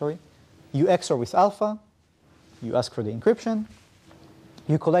 You XOR with alpha. You ask for the encryption.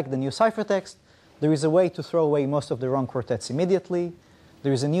 You collect the new ciphertext. There is a way to throw away most of the wrong quartets immediately.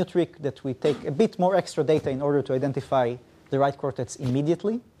 There is a new trick that we take a bit more extra data in order to identify the right quartets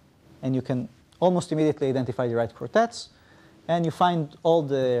immediately. And you can almost immediately identify the right quartets. And you find all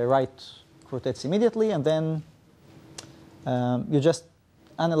the right quartets immediately, and then you just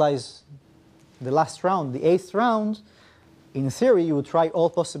analyze the last round, the 8th round. In theory, you would try all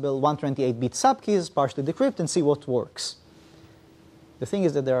possible 128-bit subkeys, partially decrypt, and see what works. The thing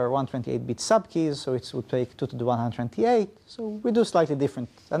is that there are 128-bit subkeys, so it would take 2 to the 128. So we do slightly different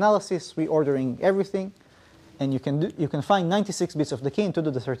analysis, reordering everything, and you can find 96 bits of the key in 2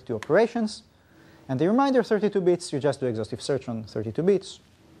 to the 32 operations. And the remainder 32 bits, you just do exhaustive search on 32 bits.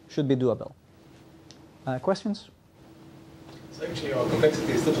 Should be doable. Questions? So actually our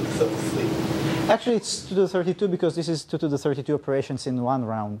complexity is 2 to the 33. Actually, it's 2 to the 32 because this is 2 to the 32 operations in one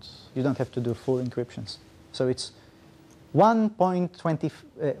round. You don't have to do full encryptions. So it's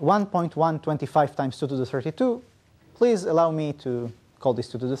 1.125 times 2 to the 32. Please allow me to call this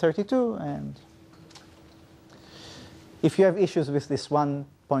 2 to the 32. And if you have issues with this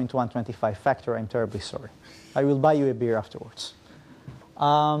 1.125 factor, I'm terribly sorry. I will buy you a beer afterwards.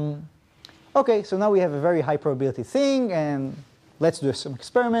 Okay, so now we have a very high probability thing, and let's do some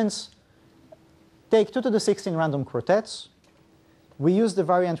experiments. Take 2 to the 16 random quartets. We use the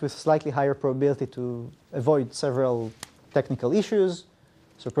variant with slightly higher probability to avoid several technical issues.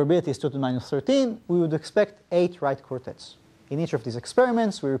 So probability is 2 to the -13. We would expect 8 right quartets. In each of these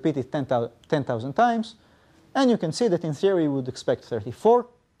experiments, we repeat it 10,000 times. And you can see that in theory, we would expect 34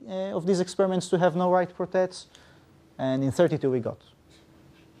 of these experiments to have no right quartets. And in 32 we got,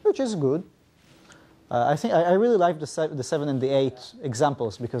 which is good. I think I really like the 7 and the 8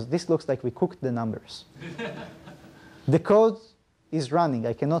 examples because this looks like we cooked the numbers. The code is running.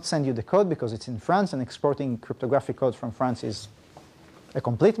 I cannot send you the code because it's in France, and exporting cryptographic code from France is a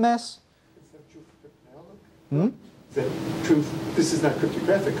complete mess. Is that true for cryptographic? Is that true? This is not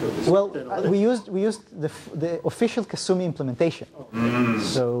cryptographic code. Well, we used the official KASUMI implementation.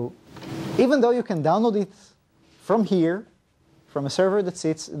 So even though you can download it from here, from a server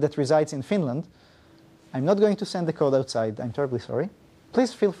that resides in Finland, I'm not going to send the code outside. I'm terribly sorry.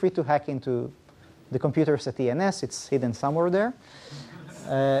 Please feel free to hack into the computers at ENS. It's hidden somewhere there.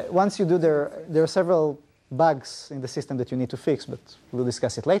 Once you do, there are several bugs in the system that you need to fix, but we'll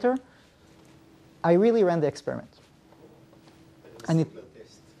discuss it later. I really ran the experiment. And it,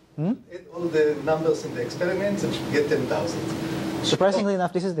 Add all the numbers in the experiments and get 10,000. Surprisingly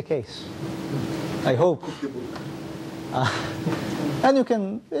enough, this is the case. I hope. And you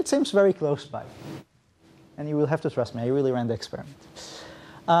can, it seems very close by. And you will have to trust me, I really ran the experiment.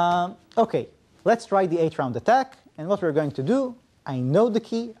 Okay, let's try the 8-round attack. And what we're going to do, I know the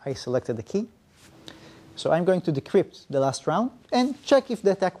key, I selected the key. So I'm going to decrypt the last round and check if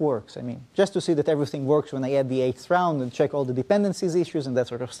the attack works. I mean, just to see that everything works when I add the 8th round and check all the dependencies issues and that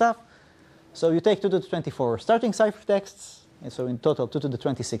sort of stuff. So you take 2 to the 24 starting ciphertexts, and so in total 2 to the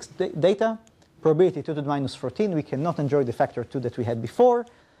 26 data. Probability 2 to the minus 14, we cannot enjoy the factor 2 that we had before.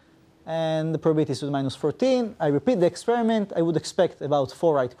 And the probability is 2 to the minus 14. I repeat the experiment. I would expect about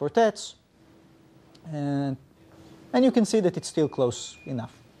 4 right quartets. And you can see that it's still close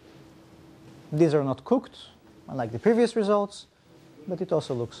enough. These are not cooked, unlike the previous results, but it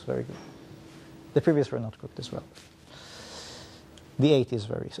also looks very good. The previous were not cooked as well. The 8 is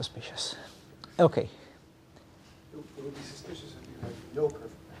very suspicious. Okay. It would be suspicious if you had no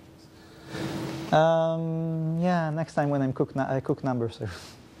perfect matches. Yeah, next time when I cook numbers, I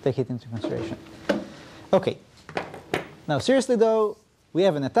take it into consideration. Okay. Now, seriously though, we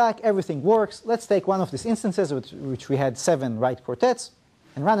have an attack, everything works. Let's take one of these instances, which we had 7 right quartets,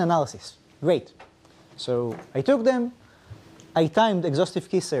 and run analysis. Great. So I took them. I timed exhaustive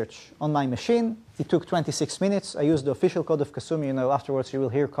key search on my machine. It took 26 minutes. I used the official code of KASUMI. You know, afterwards you will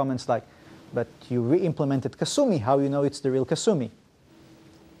hear comments like, but you re-implemented KASUMI. How you know it's the real KASUMI?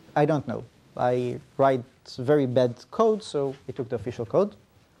 I don't know. I write very bad code, so I took the official code.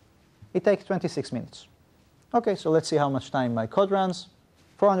 It takes 26 minutes. Okay, so let's see how much time my code runs.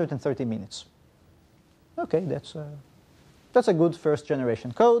 430 minutes. Okay, that's a good first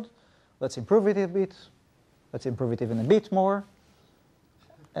generation code. Let's improve it a bit. Let's improve it even a bit more.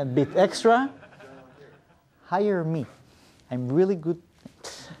 A bit extra. Hire me. I'm really good.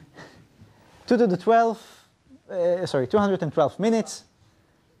 212 minutes.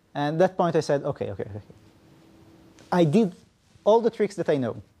 And at that point I said, okay. I did all the tricks that I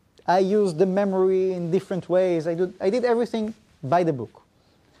know. I used the memory in different ways. I did everything by the book.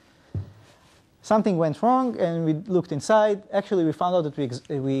 Something went wrong, and we looked inside. Actually, we found out that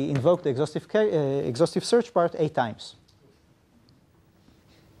we invoked the exhaustive search part 8 times.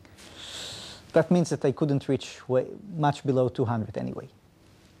 That means that I couldn't reach much below 200 anyway.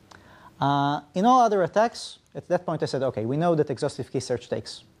 In all other attacks, at that point I said, okay, we know that exhaustive key search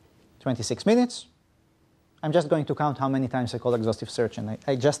takes 26 minutes. I'm just going to count how many times I call exhaustive search, and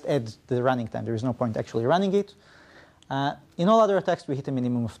I just add the running time. There is no point actually running it. In all other attacks, we hit a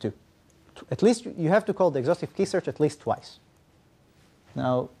minimum of 2. At least you have to call the exhaustive key search at least twice.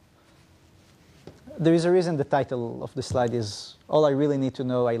 Now, there is a reason the title of the slide is All I Really Need to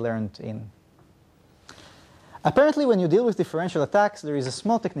Know I Learned in. Apparently, when you deal with differential attacks, there is a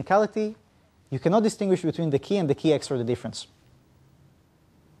small technicality. You cannot distinguish between the key and the key X or the difference.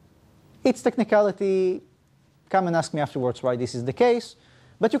 It's technicality. Come and ask me afterwards why this is the case.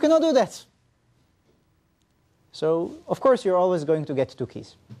 But you cannot do that. So, of course, you're always going to get 2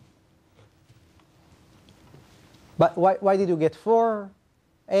 keys. But why did you get 4,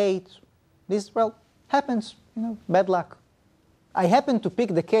 8? This, well, happens, you know, bad luck. I happened to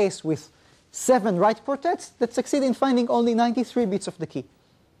pick the case with 7 right quartets that succeed in finding only 93 bits of the key.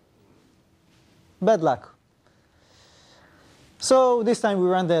 Bad luck. So this time we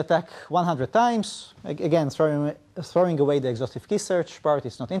ran the attack 100 times. Again, throwing away the exhaustive key search part,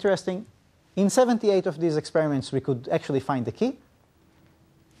 it's not interesting. In 78 of these experiments, we could actually find the key.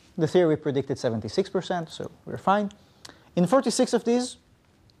 The theory predicted 76%, so we're fine. In 46 of these,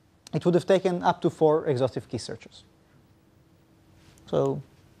 it would have taken up to 4 exhaustive key searches. So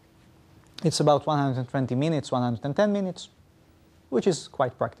it's about 120 minutes, 110 minutes, which is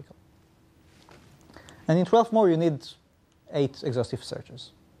quite practical. And in 12 more, you need 8 exhaustive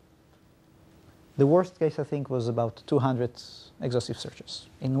searches. The worst case, I think, was about 200 exhaustive searches.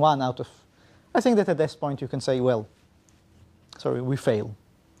 In 1 out of, I think that at this point you can say, well, sorry, we fail.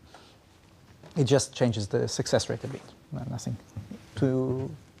 It just changes the success rate a bit. Nothing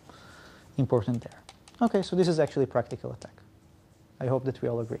too important there. Okay, so this is actually a practical attack. I hope that we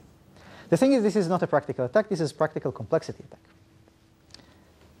all agree. The thing is, this is not a practical attack. This is practical complexity attack.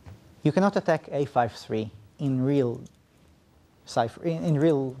 You cannot attack A53 in real cipher, in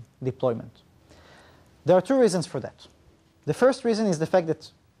real deployment. There are 2 reasons for that. The first reason is the fact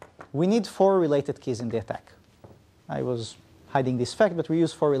that we need 4 related keys in the attack. I was hiding this fact, but we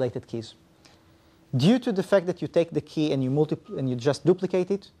use 4 related keys. Due to the fact that you take the key and you just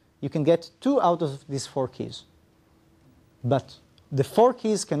duplicate it, you can get 2 out of these 4 keys. But the 4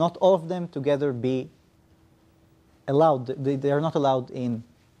 keys cannot all of them together be allowed. They are not allowed in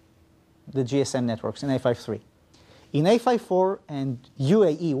the GSM networks in A53. In A54 and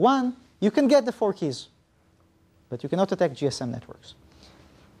UAE1, you can get the 4 keys, but you cannot attack GSM networks.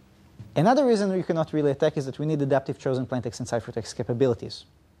 Another reason you cannot really attack is that we need adaptive chosen plaintext and ciphertext capabilities.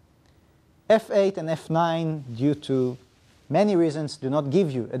 F8 and F9, due to many reasons, do not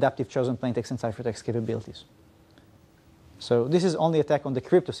give you adaptive chosen plaintext and ciphertext capabilities. So this is only attack on the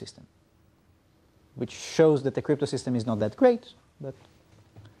crypto system, which shows that the crypto system is not that great, but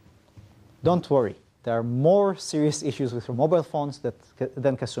don't worry. There are more serious issues with your mobile phones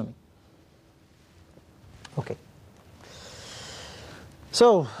than KASUMI. Okay.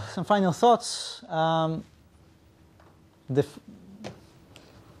 So, some final thoughts.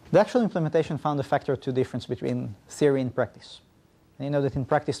 The actual implementation found a factor of 2 difference between theory and practice. And you know that in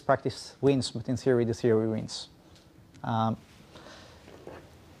practice, practice wins, but in theory, the theory wins.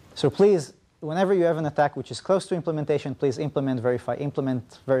 So please, whenever you have an attack which is close to implementation, please implement, verify,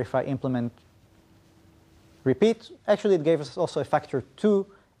 implement, repeat. Actually, it gave us also a factor 2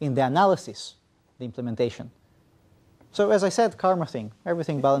 in the analysis, the implementation. So as I said, karma thing.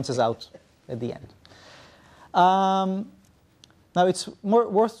 Everything balances out at the end. Now, it's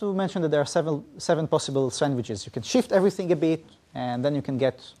worth to mention that there are 7 possible sandwiches. You can shift everything a bit, and then you can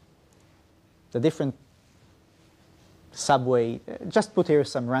get the different subway. Just put here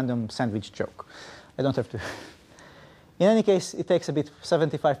some random sandwich joke. I don't have to. In any case, it takes a bit,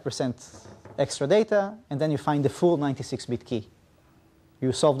 75% extra data, and then you find the full 96-bit key.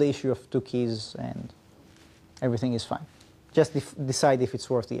 You solve the issue of 2 keys, and everything is fine. Just decide if it's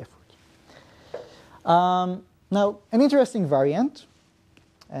worth the effort. Now, an interesting variant,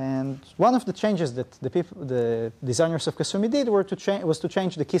 and one of the changes that the designers of KASUMI did was to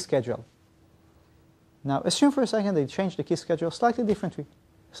change the key schedule. Now, assume for a second they changed the key schedule slightly differently.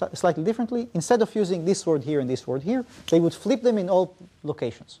 Instead of using this word here and this word here, they would flip them in all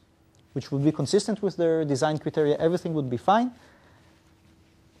locations, which would be consistent with their design criteria. Everything would be fine.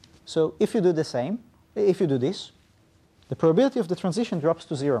 So if you do the same, if you do this, the probability of the transition drops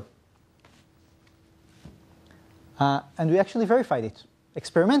to 0. And we actually verified it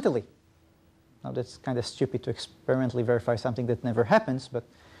experimentally. Now that's kind of stupid to experimentally verify something that never happens, but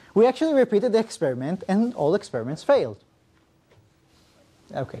we actually repeated the experiment and all experiments failed.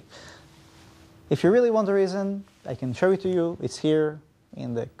 Okay. If you really want the reason, I can show it to you. It's here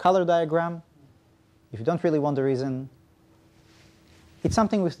in the color diagram. If you don't really want the reason, it's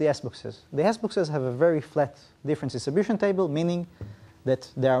something with the S-boxes. The S-boxes have a very flat difference distribution table, meaning that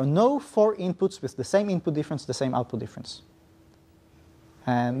there are no 4 inputs with the same input difference, the same output difference.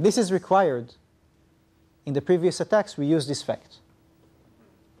 And this is required. In the previous attacks, we used this fact.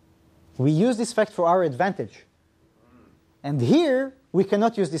 We use this fact for our advantage. And here, we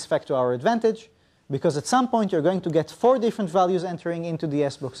cannot use this fact to our advantage, because at some point you're going to get 4 different values entering into the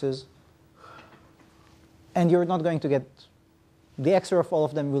S-boxes, and you're not going to get, the XOR of all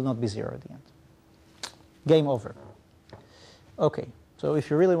of them will not be 0 at the end. Game over. Okay, so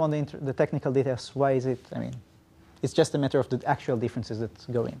if you really want the technical details, why is it? I mean, it's just a matter of the actual differences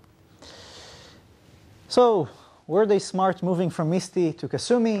that go in. So, were they smart moving from MISTY to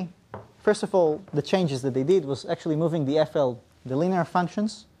KASUMI? First of all, the changes that they did was actually moving the FL, the linear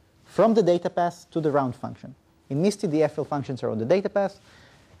functions, from the data path to the round function. In MISTY, the FL functions are on the data path.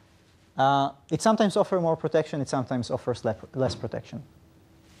 It sometimes offers more protection, it sometimes offers less protection.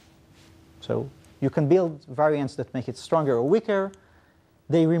 So you can build variants that make it stronger or weaker.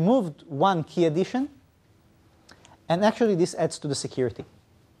 They removed 1 key addition, and actually this adds to the security.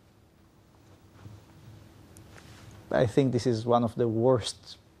 I think this is one of the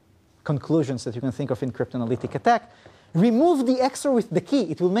worst conclusions that you can think of in cryptanalytic attack. Remove the XOR with the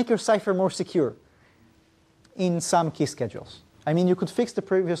key. It will make your cipher more secure in some key schedules. I mean, you could fix the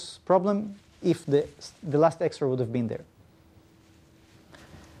previous problem if the last XOR would have been there.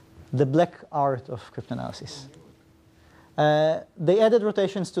 The black art of cryptanalysis. They added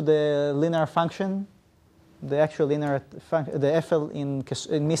rotations to the linear function. The actual linear the FL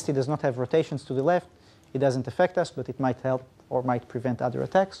in MISTY does not have rotations to the left. It doesn't affect us, but it might help or might prevent other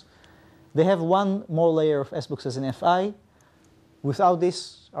attacks. They have 1 more layer of S-boxes in FI. Without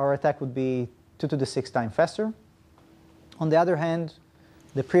this, our attack would be 2 to the 6 times faster. On the other hand,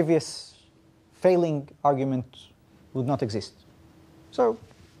 the previous failing argument would not exist. So,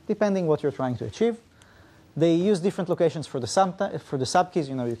 depending what you're trying to achieve, they use different locations for the subkeys.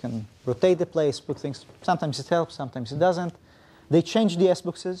 You know, you can rotate the place, put things. Sometimes it helps, sometimes it doesn't. They changed the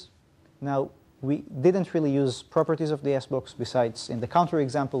S-boxes. Now, we didn't really use properties of the S-box besides in the counter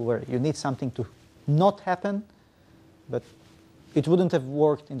example where you need something to not happen, but it wouldn't have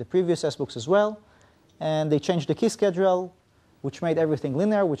worked in the previous S-box as well. And they changed the key schedule. which made everything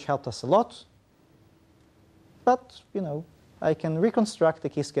linear, which helped us a lot. But, you know, I can reconstruct the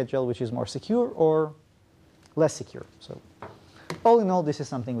key schedule which is more secure or less secure. So all in all, this is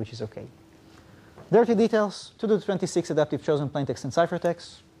something which is okay. Dirty details, 2 to the 26 adaptive chosen plaintext and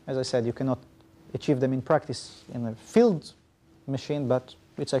ciphertext. As I said, you cannot achieve them in practice in a field machine, but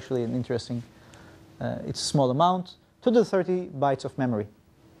it's actually an interesting, it's a small amount. 2 to the 30 bytes of memory.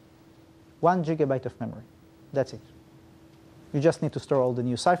 1 gigabyte of memory. That's it. You just need to store all the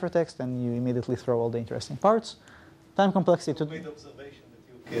new ciphertext, and you immediately throw all the interesting parts. Time complexity to... Great observation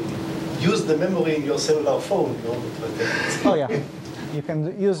that you can use the memory in your cellular phone in order to attack it. Oh, yeah. You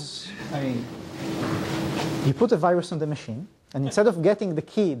can use, I mean, you put a virus on the machine, and instead of getting the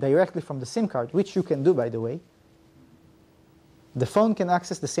key directly from the SIM card, which you can do, by the way, the phone can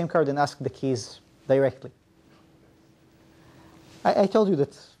access the SIM card and ask the keys directly. I told you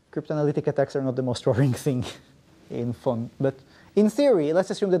that cryptanalytic attacks are not the most worrying thing in phone. But in theory, let's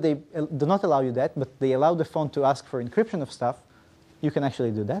assume that they do not allow you that, but they allow the phone to ask for encryption of stuff. You can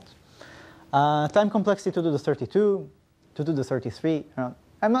actually do that. Time complexity 2 to the 32, 2 to the 33.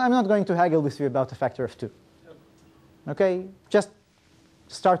 I'm not going to haggle with you about a factor of 2. Okay, just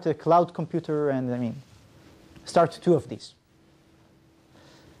start a cloud computer and, I mean, start 2 of these.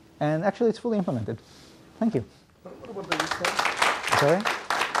 And actually, it's fully implemented. Thank you. What about the slide? Sorry?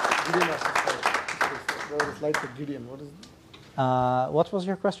 GDM slide. There was a slide for GDM. What is it? What was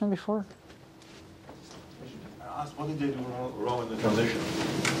your question before? I asked, what did they do wrong in the transition?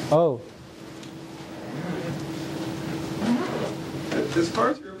 Oh. As far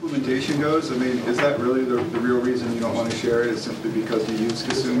as your implementation goes, I mean, is that really the real reason you don't want to share it? Is simply because you use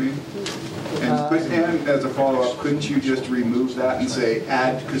KASUMI? And as a follow-up, couldn't you just remove that and say,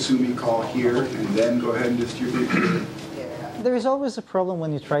 add KASUMI call here, and then go ahead and distribute it? There is always a problem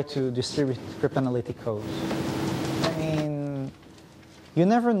when you try to distribute cryptanalytic code. I mean, you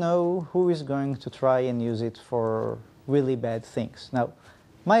never know who is going to try and use it for really bad things. Now,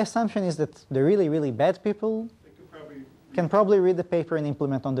 my assumption is that the really, really bad people can probably read the paper and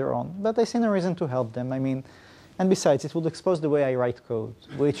implement on their own. But I see no reason to help them. I mean, and besides, it would expose the way I write code,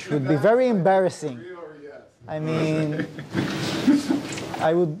 which would be very embarrassing. I mean,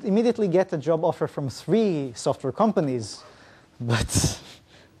 I would immediately get a job offer from 3 software companies. But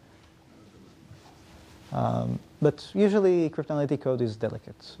usually cryptanalytic code is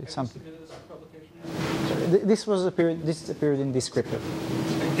delicate. It's something. This appeared in Descriptive.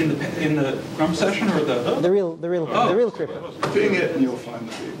 In the Chrome session or the real crypto. Ping it and you'll find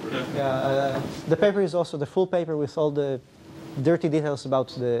the paper. Yeah, the paper is also the full paper with all the dirty details about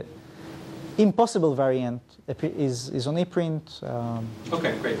the impossible variant is on ePrint.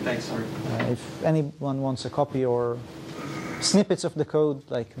 Okay, great, thanks. If anyone wants a copy or snippets of the code,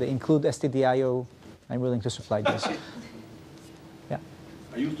 like the include stdio, I'm willing to supply this. Yeah.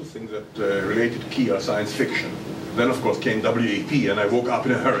 I used to think that related key are science fiction. Then, of course, came WAP, and I woke up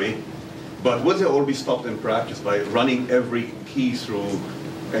in a hurry. But would they all be stopped in practice by running every key through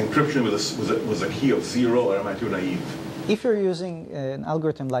encryption with a key of 0, or am I too naive? If you're using an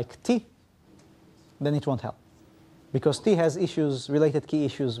algorithm like T, then it won't help. Because T has issues, related key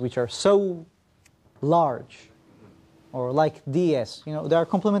issues, which are so large, or like DS. You know, there are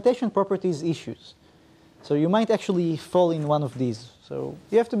complementation properties issues. So you might actually fall in one of these. So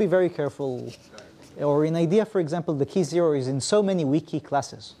you have to be very careful. Or in IDEA, for example, the key 0 is in so many weak key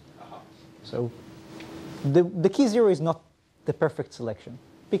classes. So the key 0 is not the perfect selection.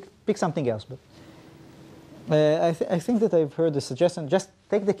 Pick something else. But I think that I've heard the suggestion, just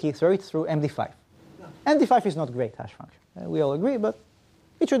take the key, throw it through MD5. MD5 is not great hash function. We all agree, but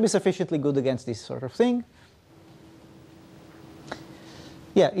it should be sufficiently good against this sort of thing.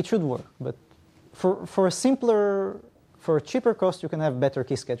 Yeah, it should work. But for a cheaper cost, you can have better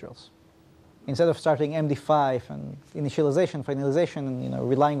key schedules. Instead of starting MD5 and initialization, finalization, and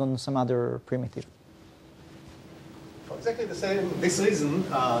relying on some other primitive. For exactly this reason,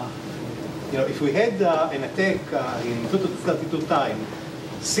 if we had an attack in 2 to the 32 time,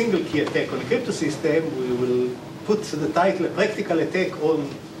 single key attack on a crypto system, we will put the title practical attack on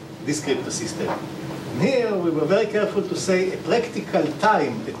this crypto system. And here we were very careful to say a practical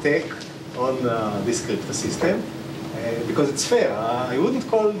time attack on this crypto system. Because it's fair. I wouldn't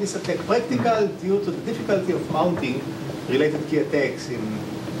call this attack practical due to the difficulty of mounting related key attacks in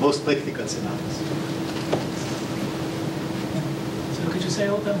most practical scenarios. So could you say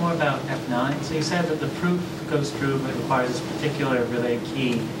a little bit more about F9? So you said that the proof goes through, but it requires this particular related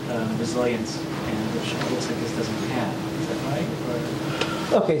key resilience, and which it looks like this doesn't have. Is that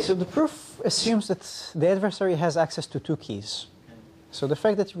right? Or? Okay, so the proof assumes that the adversary has access to 2 keys. Okay. So the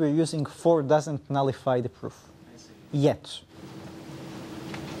fact that we're using 4 doesn't nullify the proof. Yet.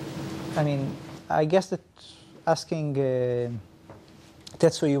 I mean, I guess that asking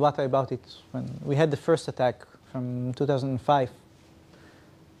Tetsuo Iwata about it, when we had the first attack from 2005,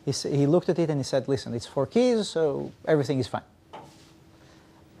 he looked at it and he said, listen, it's 4 keys, so everything is fine.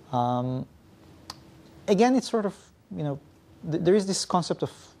 Again, it's sort of, you know, there is this concept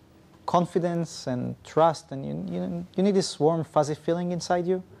of confidence and trust, and you need this warm, fuzzy feeling inside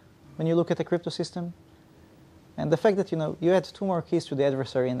you when you look at a crypto system. And the fact that, you know, you add 2 more keys to the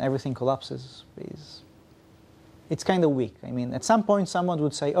adversary and everything collapses it's kind of weak. I mean, at some point someone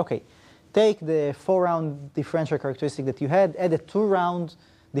would say, okay, take the 4-round differential characteristic that you had, add a 2-round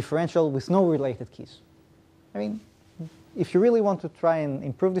differential with no related keys. I mean, if you really want to try and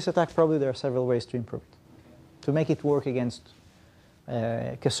improve this attack, probably there are several ways to improve it. To make it work against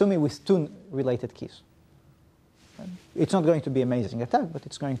Kasumi with 2 related keys. It's not going to be an amazing attack, but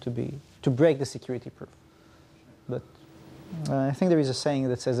it's going to break the security proof. But I think there is a saying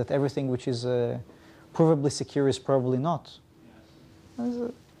that says that everything which is provably secure is probably not.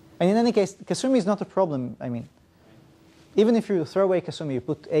 And in any case, Kasumi is not a problem. I mean, even if you throw away Kasumi, you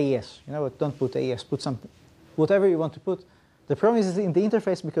put AES. You know what? Don't put AES. Put something, whatever you want to put. The problem is in the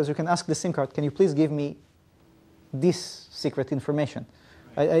interface, because you can ask the SIM card, can you please give me this secret information?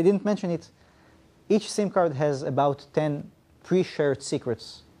 I didn't mention it. Each SIM card has about 10 pre-shared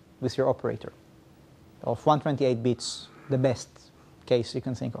secrets with your operator of 128 bits, the best case you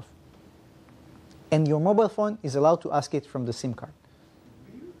can think of. And your mobile phone is allowed to ask it from the SIM card.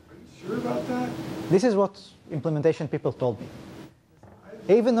 Are you sure about that? This is what implementation people told me.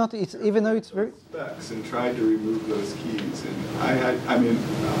 Even though it's very specs and tried to remove those keys, and I mean,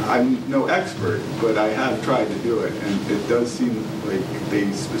 I'm no expert, but I have tried to do it, and it does seem like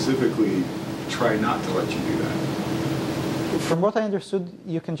they specifically try not to let you do that. From what I understood,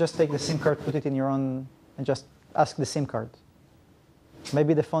 you can just take the SIM card, put it in your own, and just ask the SIM card.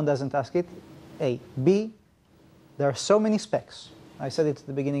 Maybe the phone doesn't ask it. A. B. There are so many specs. I said it at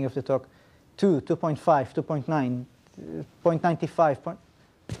the beginning of the talk. 2, 2.5, 2.9, 0.95.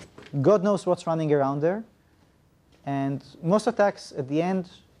 God knows what's running around there. And most attacks, at the end,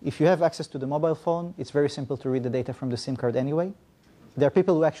 if you have access to the mobile phone, it's very simple to read the data from the SIM card anyway. There are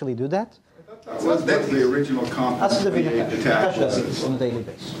people who actually do that. That was the original COM28 attack. On a daily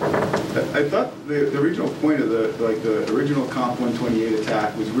basis. I thought the original point of the original COM128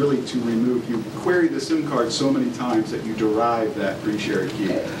 attack was really to remove, you query the SIM card so many times that you derive that pre-shared key.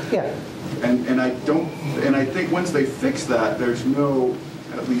 Yeah. And I think once they fix that, there's no,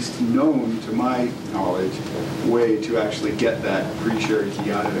 at least known to my knowledge, way to actually get that pre-shared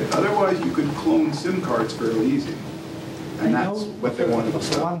key out of it. Otherwise, you could clone SIM cards fairly easy. And that's what they wanted to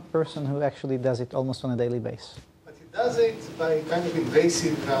stop. One person who actually does it almost on a daily basis. But he does it by kind of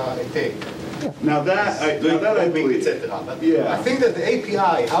invasive attack. Yeah. Now that I believe, etc. But yeah. I think that the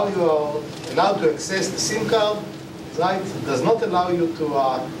API, how you are allowed to access the SIM card, right, does not allow you to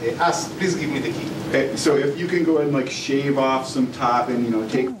ask, please give me the key. So if you can go ahead and like shave off some top and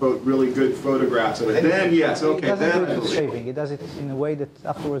take really good photographs of it, then yes, okay. It doesn't do it with shaving. It does it in a way that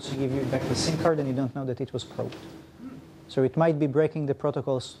afterwards you give you back the SIM card and you don't know that it was probed. So it might be breaking the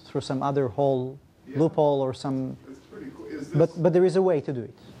protocols through some other loophole or some. That's pretty cool. But there is a way to do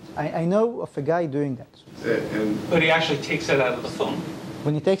it. I know of a guy doing that. But he actually takes it out of the phone.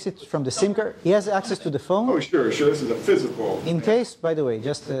 When he takes it from the SIM card, he has access to the phone. Oh, sure. This is a physical. In case, by the way,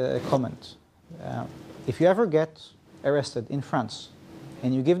 just a comment. If you ever get arrested in France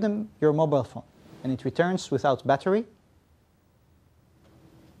and you give them your mobile phone and it returns without battery,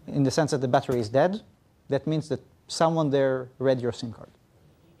 in the sense that the battery is dead, that means that someone there read your SIM card.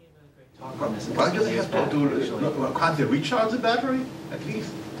 Why do they have to do? Can't they recharge the battery at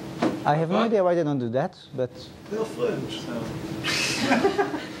least? I have no idea why they don't do that, but They're French.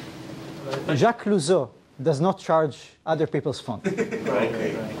 Jacques Louzeau does not charge other people's phone.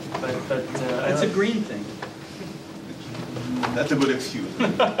 Right. But it's a green thing. That's a good excuse.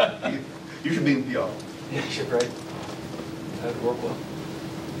 You should be in PR. Yeah, you should, right? That would work well.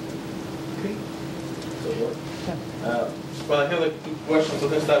 Okay. Well, I have two questions. We're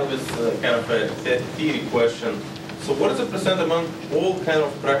going to start with kind of a theory question. So what is the percent among all kind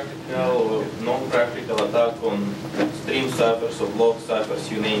of practical or non-practical attack on stream ciphers or block ciphers,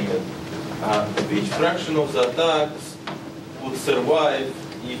 you name it? Which fraction of the attacks would survive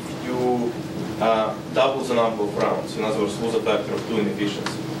if you double the number of rounds? In other words, lose a factor of 2 in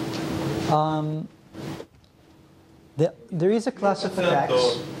efficiency. There is a class of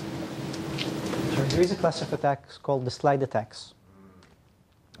attacks. There is a class of attacks called the slide attacks,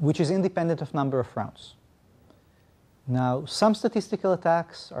 which is independent of number of rounds. Now, some statistical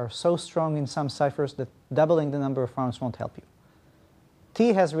attacks are so strong in some ciphers that doubling the number of rounds won't help you.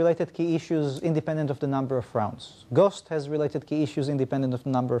 T has related key issues independent of the number of rounds. Ghost has related key issues independent of the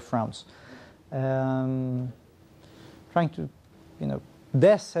number of rounds. Trying to,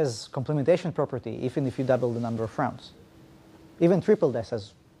 DES has complementation property even if you double the number of rounds. Even triple DES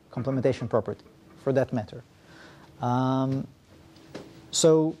has complementation property, for that matter. Well,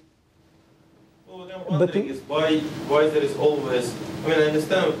 what I'm wondering is why there is always, I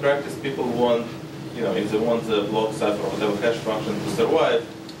understand in practice people want, if they want the block cipher or whatever hash function to survive,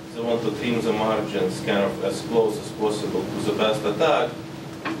 they want to trim the margins kind of as close as possible to the best attack.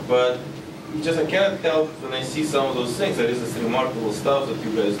 But I cannot help when I see some of those things. There is this remarkable stuff that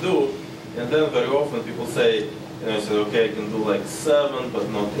you guys do, and then very often people say, I said, okay, I can do like 7, but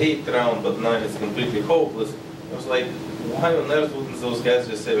not 8 rounds, but 9 is completely hopeless. I was like, why on earth wouldn't those guys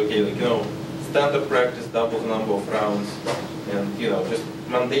just say, okay, standard practice, double the number of rounds, and just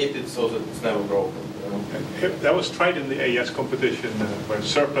mandate it so that it's never broken. That was tried in the AES competition where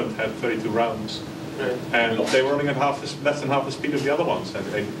Serpent had 32 rounds. Right. And they were running at less than half the speed of the other ones, and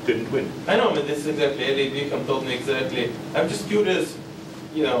they didn't win. I know, but this is exactly, Eli Beckham told me exactly. I'm just curious,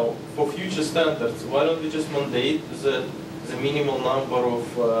 for future standards, why don't we just mandate the minimal number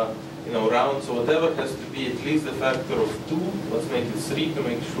of rounds or whatever has to be at least a factor of 2. Let's make it 3 to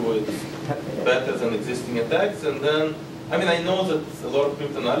make sure it's better than existing attacks. And then, I know that a lot of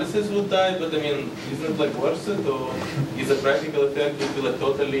cryptanalysis would die, but isn't it worth it? Or is the practical effect would be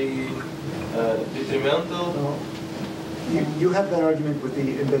totally detrimental? No. You have that argument with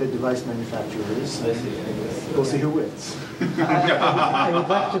the embedded device manufacturers. I see. We'll see who wins. I would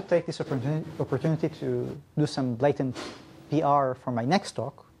like to take this opportunity to do some blatant PR for my next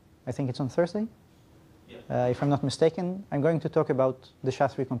talk. I think it's on Thursday. Yeah. If I'm not mistaken, I'm going to talk about the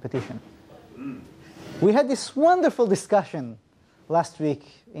SHA-3 competition. We had this wonderful discussion last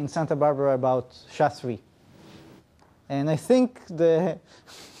week in Santa Barbara about SHA-3. And I think the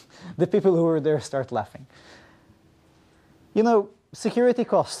people who were there start laughing. Security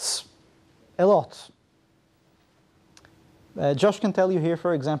costs a lot. Josh can tell you here,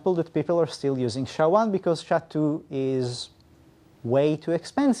 for example, that people are still using SHA-1 because SHA-2 is way too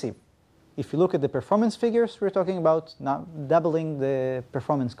expensive. If you look at the performance figures, we're talking about now doubling the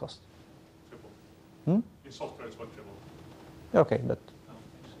performance cost. Triple. In software, it's 1 triple. Okay, but...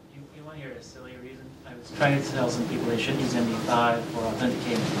 You want to hear a silly reason? I was trying to tell some people they should use MD5 for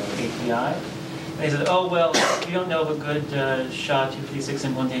authenticating for API. They said, oh, well, we don't know of a good SHA-256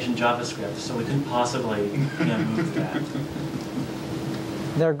 implementation JavaScript, so we couldn't possibly move that.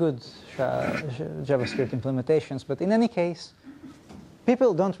 There are good JavaScript implementations, but in any case,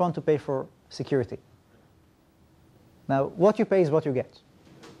 people don't want to pay for security. Now, what you pay is what you get.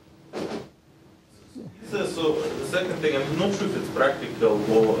 So the second thing, I'm not sure if it's practical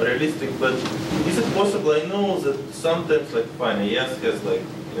or realistic, but is it possible? I know that sometimes, fine, AES has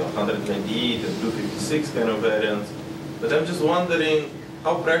 128 and 256 kind of variants, but I'm just wondering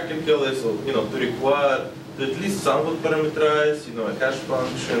how practical is to require to at least somewhat parameterize, a hash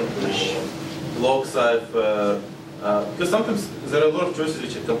function or block cipher. Because sometimes there are a lot of choices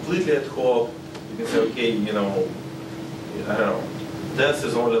which are completely ad hoc. You can say, okay, I don't know, DES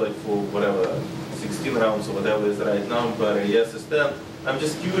is only for whatever, 16 rounds or whatever is the right number, AES is 10. I'm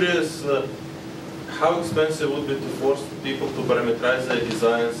just curious how expensive it would be to force people to parameterize their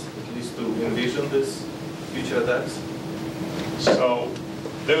designs, at least to envision this future attacks? So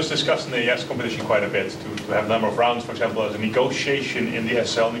there was discussed in the AES competition quite a bit to have a number of rounds, for example, as a negotiation in the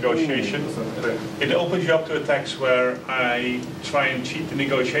SL negotiation. It opens you up to attacks where I try and cheat the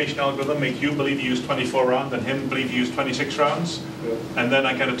negotiation algorithm, make you believe you use 24 rounds and him believe you use 26 rounds. And then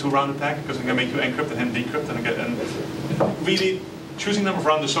I get a 2-round attack because I can make you encrypt and him decrypt. And really, choosing number of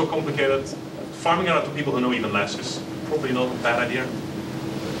rounds is so complicated. Farming it out to people who know even less is probably not a bad idea.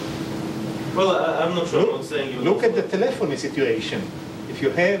 Well, I'm not sure. I'm not saying you look at the telephony situation. If you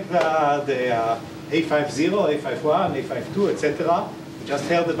have the A50, A51, A52, etc., you just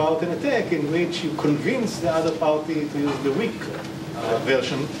heard about an attack in which you convince the other party to use the weak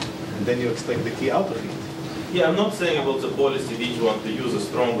version, and then you extract the key out of it. Yeah, I'm not saying about the policy of each one to use a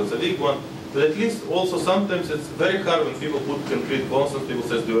strong or the weak one, but at least also sometimes it's very hard when people put concrete constants. People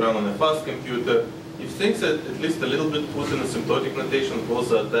say, do you run on a fast computer? If things are at least a little bit put in asymptotic notation for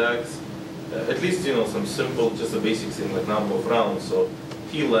the attacks, at least some simple, just a basic thing like number of rounds or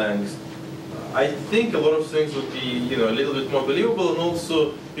key lengths, I think a lot of things would be a little bit more believable, and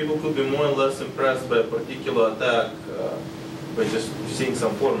also people could be more or less impressed by a particular attack by just seeing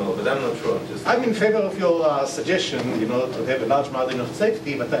some formula, but I'm not sure. I'm in favor of your suggestion, to have a large margin of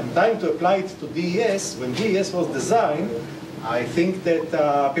safety, but I'm trying to apply it to DES. When DES was designed, I think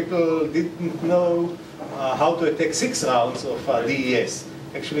that people didn't know how to attack 6 rounds of DES.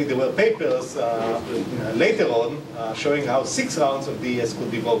 Actually, there were papers later on showing how 6 rounds of DES could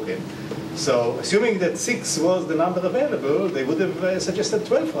be broken. So assuming that 6 was the number available, they would have suggested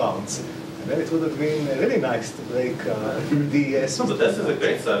 12 rounds. And then it would have been really nice to break DES. No, but this is a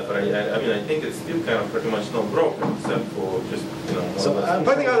great cipher. I mean, I think it's still kind of pretty much not broken, except for just, you know, more So I'm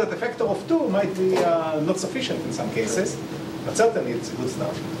pointing out that the factor of 2 might be not sufficient in some cases, but certainly it's a good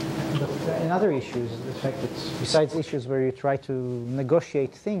start. But another issue is the fact that besides issues where you try to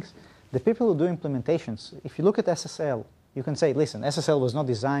negotiate things, the people who do implementations, if you look at SSL, you can say, listen, SSL was not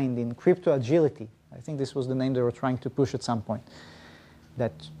designed in crypto agility. I think this was the name they were trying to push at some point.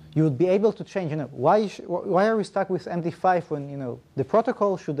 That you would be able to change, you know, why are we stuck with MD5 when, you know, the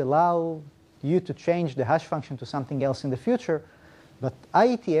protocol should allow you to change the hash function to something else in the future, but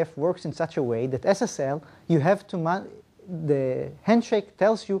IETF works in such a way that SSL, you have to, the handshake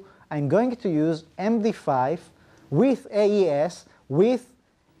tells you, I'm going to use MD5 with AES,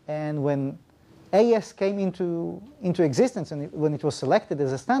 and when AES came into existence and when it was selected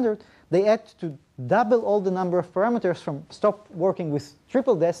as a standard, they had to double all the number of parameters from stop working with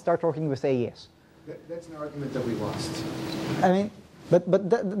triple DES, start working with AES. That's an argument that we lost. I mean,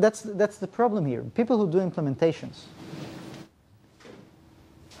 that's the problem here. People who do implementations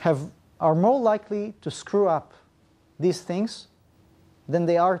are more likely to screw up these things than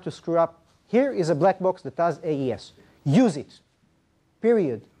they are to screw up. Here is a black box that does AES. Use it,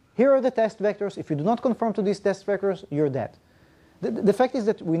 period. Here are the test vectors. If you do not conform to these test vectors, you're dead. The fact is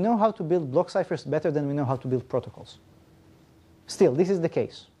that we know how to build block ciphers better than we know how to build protocols. Still, this is the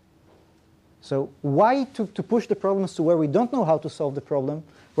case. So why to push the problems to where we don't know how to solve the problem,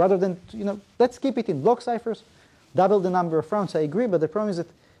 rather than, you know, let's keep it in block ciphers, double the number of rounds, I agree, but the problem is that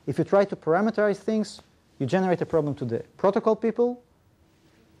if you try to parameterize things, you generate a problem to the protocol people.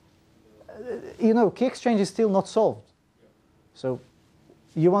 You know, key exchange is still not solved. So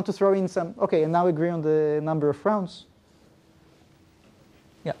you want to throw in some, okay, and now agree on the number of rounds.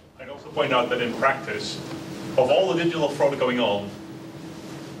 Yeah. I'd also point out that in practice, of all the digital fraud going on,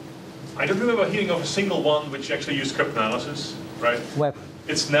 I don't remember hearing of a single one which actually used cryptanalysis, right? Web.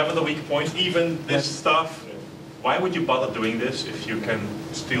 It's never the weak point. Even this stuff, why would you bother doing this if you can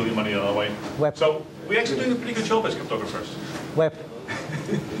steal your money another way? Web. So we're actually doing a pretty good job as cryptographers. Web.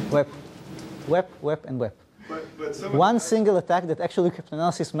 Web. Web, web, and web. But One single attack that actually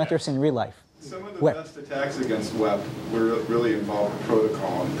cryptanalysis matters in real life. Some of the best attacks against web were really involved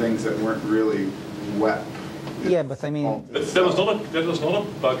protocol and things that weren't really web. Yeah, but I mean, But there was not a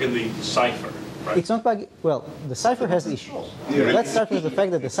bug in the cipher, right? it's not bug. Well, the cipher has issues. Yeah. Let's start with the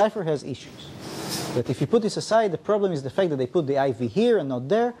fact that the cipher has issues. But if you put this aside, the problem is the fact that they put the IV here and not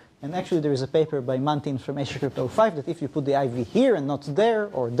there. And actually, there is a paper by Mantin from AsiaCrypto05 that if you put the IV here and not there,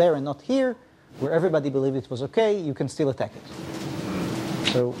 or there and not here, where everybody believed it was okay, you can still attack it.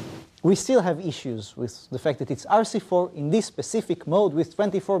 So we still have issues with the fact that it's RC4 in this specific mode with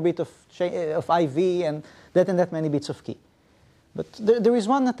 24 bits of IV and that many bits of key. But there is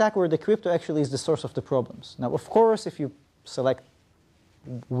one attack where the crypto actually is the source of the problems. Now, of course, if you select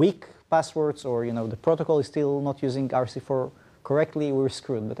weak passwords or, you know, the protocol is still not using RC4 correctly, we're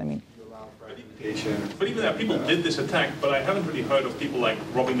screwed. But I mean, but even there, people did this attack, but I haven't really heard of people like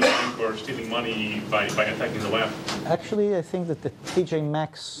robbing the bank or stealing money by attacking the web. Actually, I think that the TJ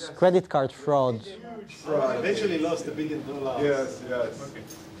Maxx credit card fraud. Eventually lost $1 billion. Yes. Okay.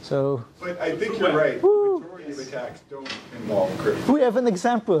 So. But I think you're right. The majority of attacks don't involve crypto. We have an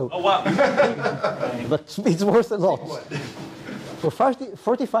example. Oh wow! But it's worth a lot. For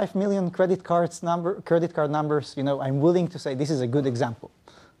 45 million credit card numbers, you know, I'm willing to say this is a good example.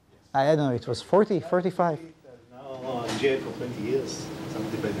 I don't know, it was 40, 45. Now in jail for 20 years,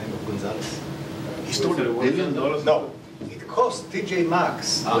 somebody by the name of Gonzalez. He stole $1 billion? No, it cost TJ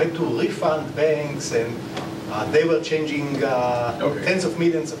Maxx went to refund banks and they were changing tens of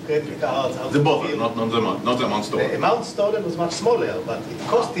millions of credit cards. The bottle, not the amount stolen. The amount stolen was much smaller, but it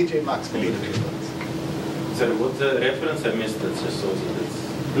cost TJ Maxx $1 billion. Sorry, what's the reference? I missed it. Just so it's...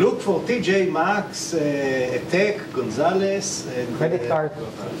 Look for TJ Maxx, attack, Gonzalez. And, Credit card.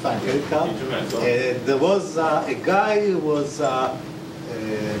 Fine, credit card. There was a guy who was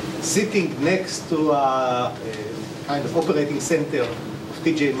sitting next to a kind of operating center of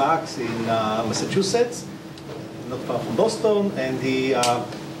TJ Maxx in Massachusetts, not far from Boston, and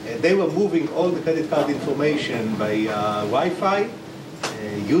they were moving all the credit card information by Wi-Fi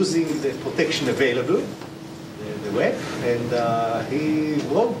using the protection available. The web, and he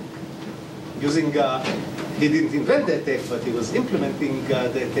broke using, he didn't invent the attack, but he was implementing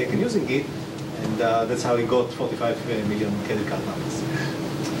the attack and using it, and that's how he got 45 million credit card numbers.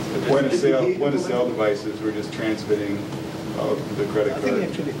 point of sale devices were just transmitting the credit card. I think he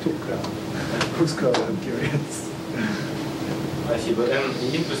actually took whose card, I'm curious. I see, but then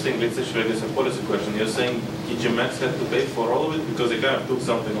interestingly, it's actually this a policy question. You're saying TJ Maxx had to pay for all of it because they kind of took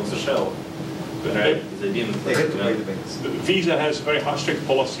something off the shelf. Right? They didn't. They had to pay the banks. Visa has very strict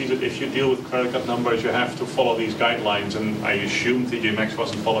policies that if you deal with credit card numbers, you have to follow these guidelines, and I assume TJ Maxx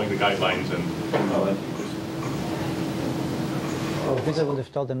wasn't following the guidelines. And Visa would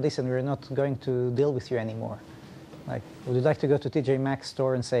have told them, listen, we're not going to deal with you anymore. Like, would you like to go to TJ Maxx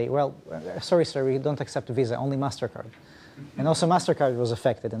store and say, well, sorry, sir, we don't accept Visa, only MasterCard. And also MasterCard was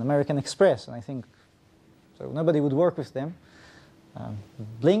affected, and American Express, and I think, so nobody would work with them.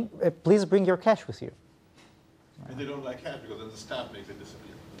 Please bring your cash with you. And they don't like cash because then the stamp makes it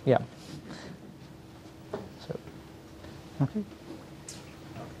disappear. Yeah. So, okay.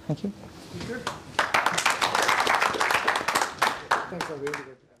 Thank you. Thanks for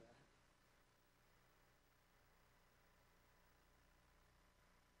waiting.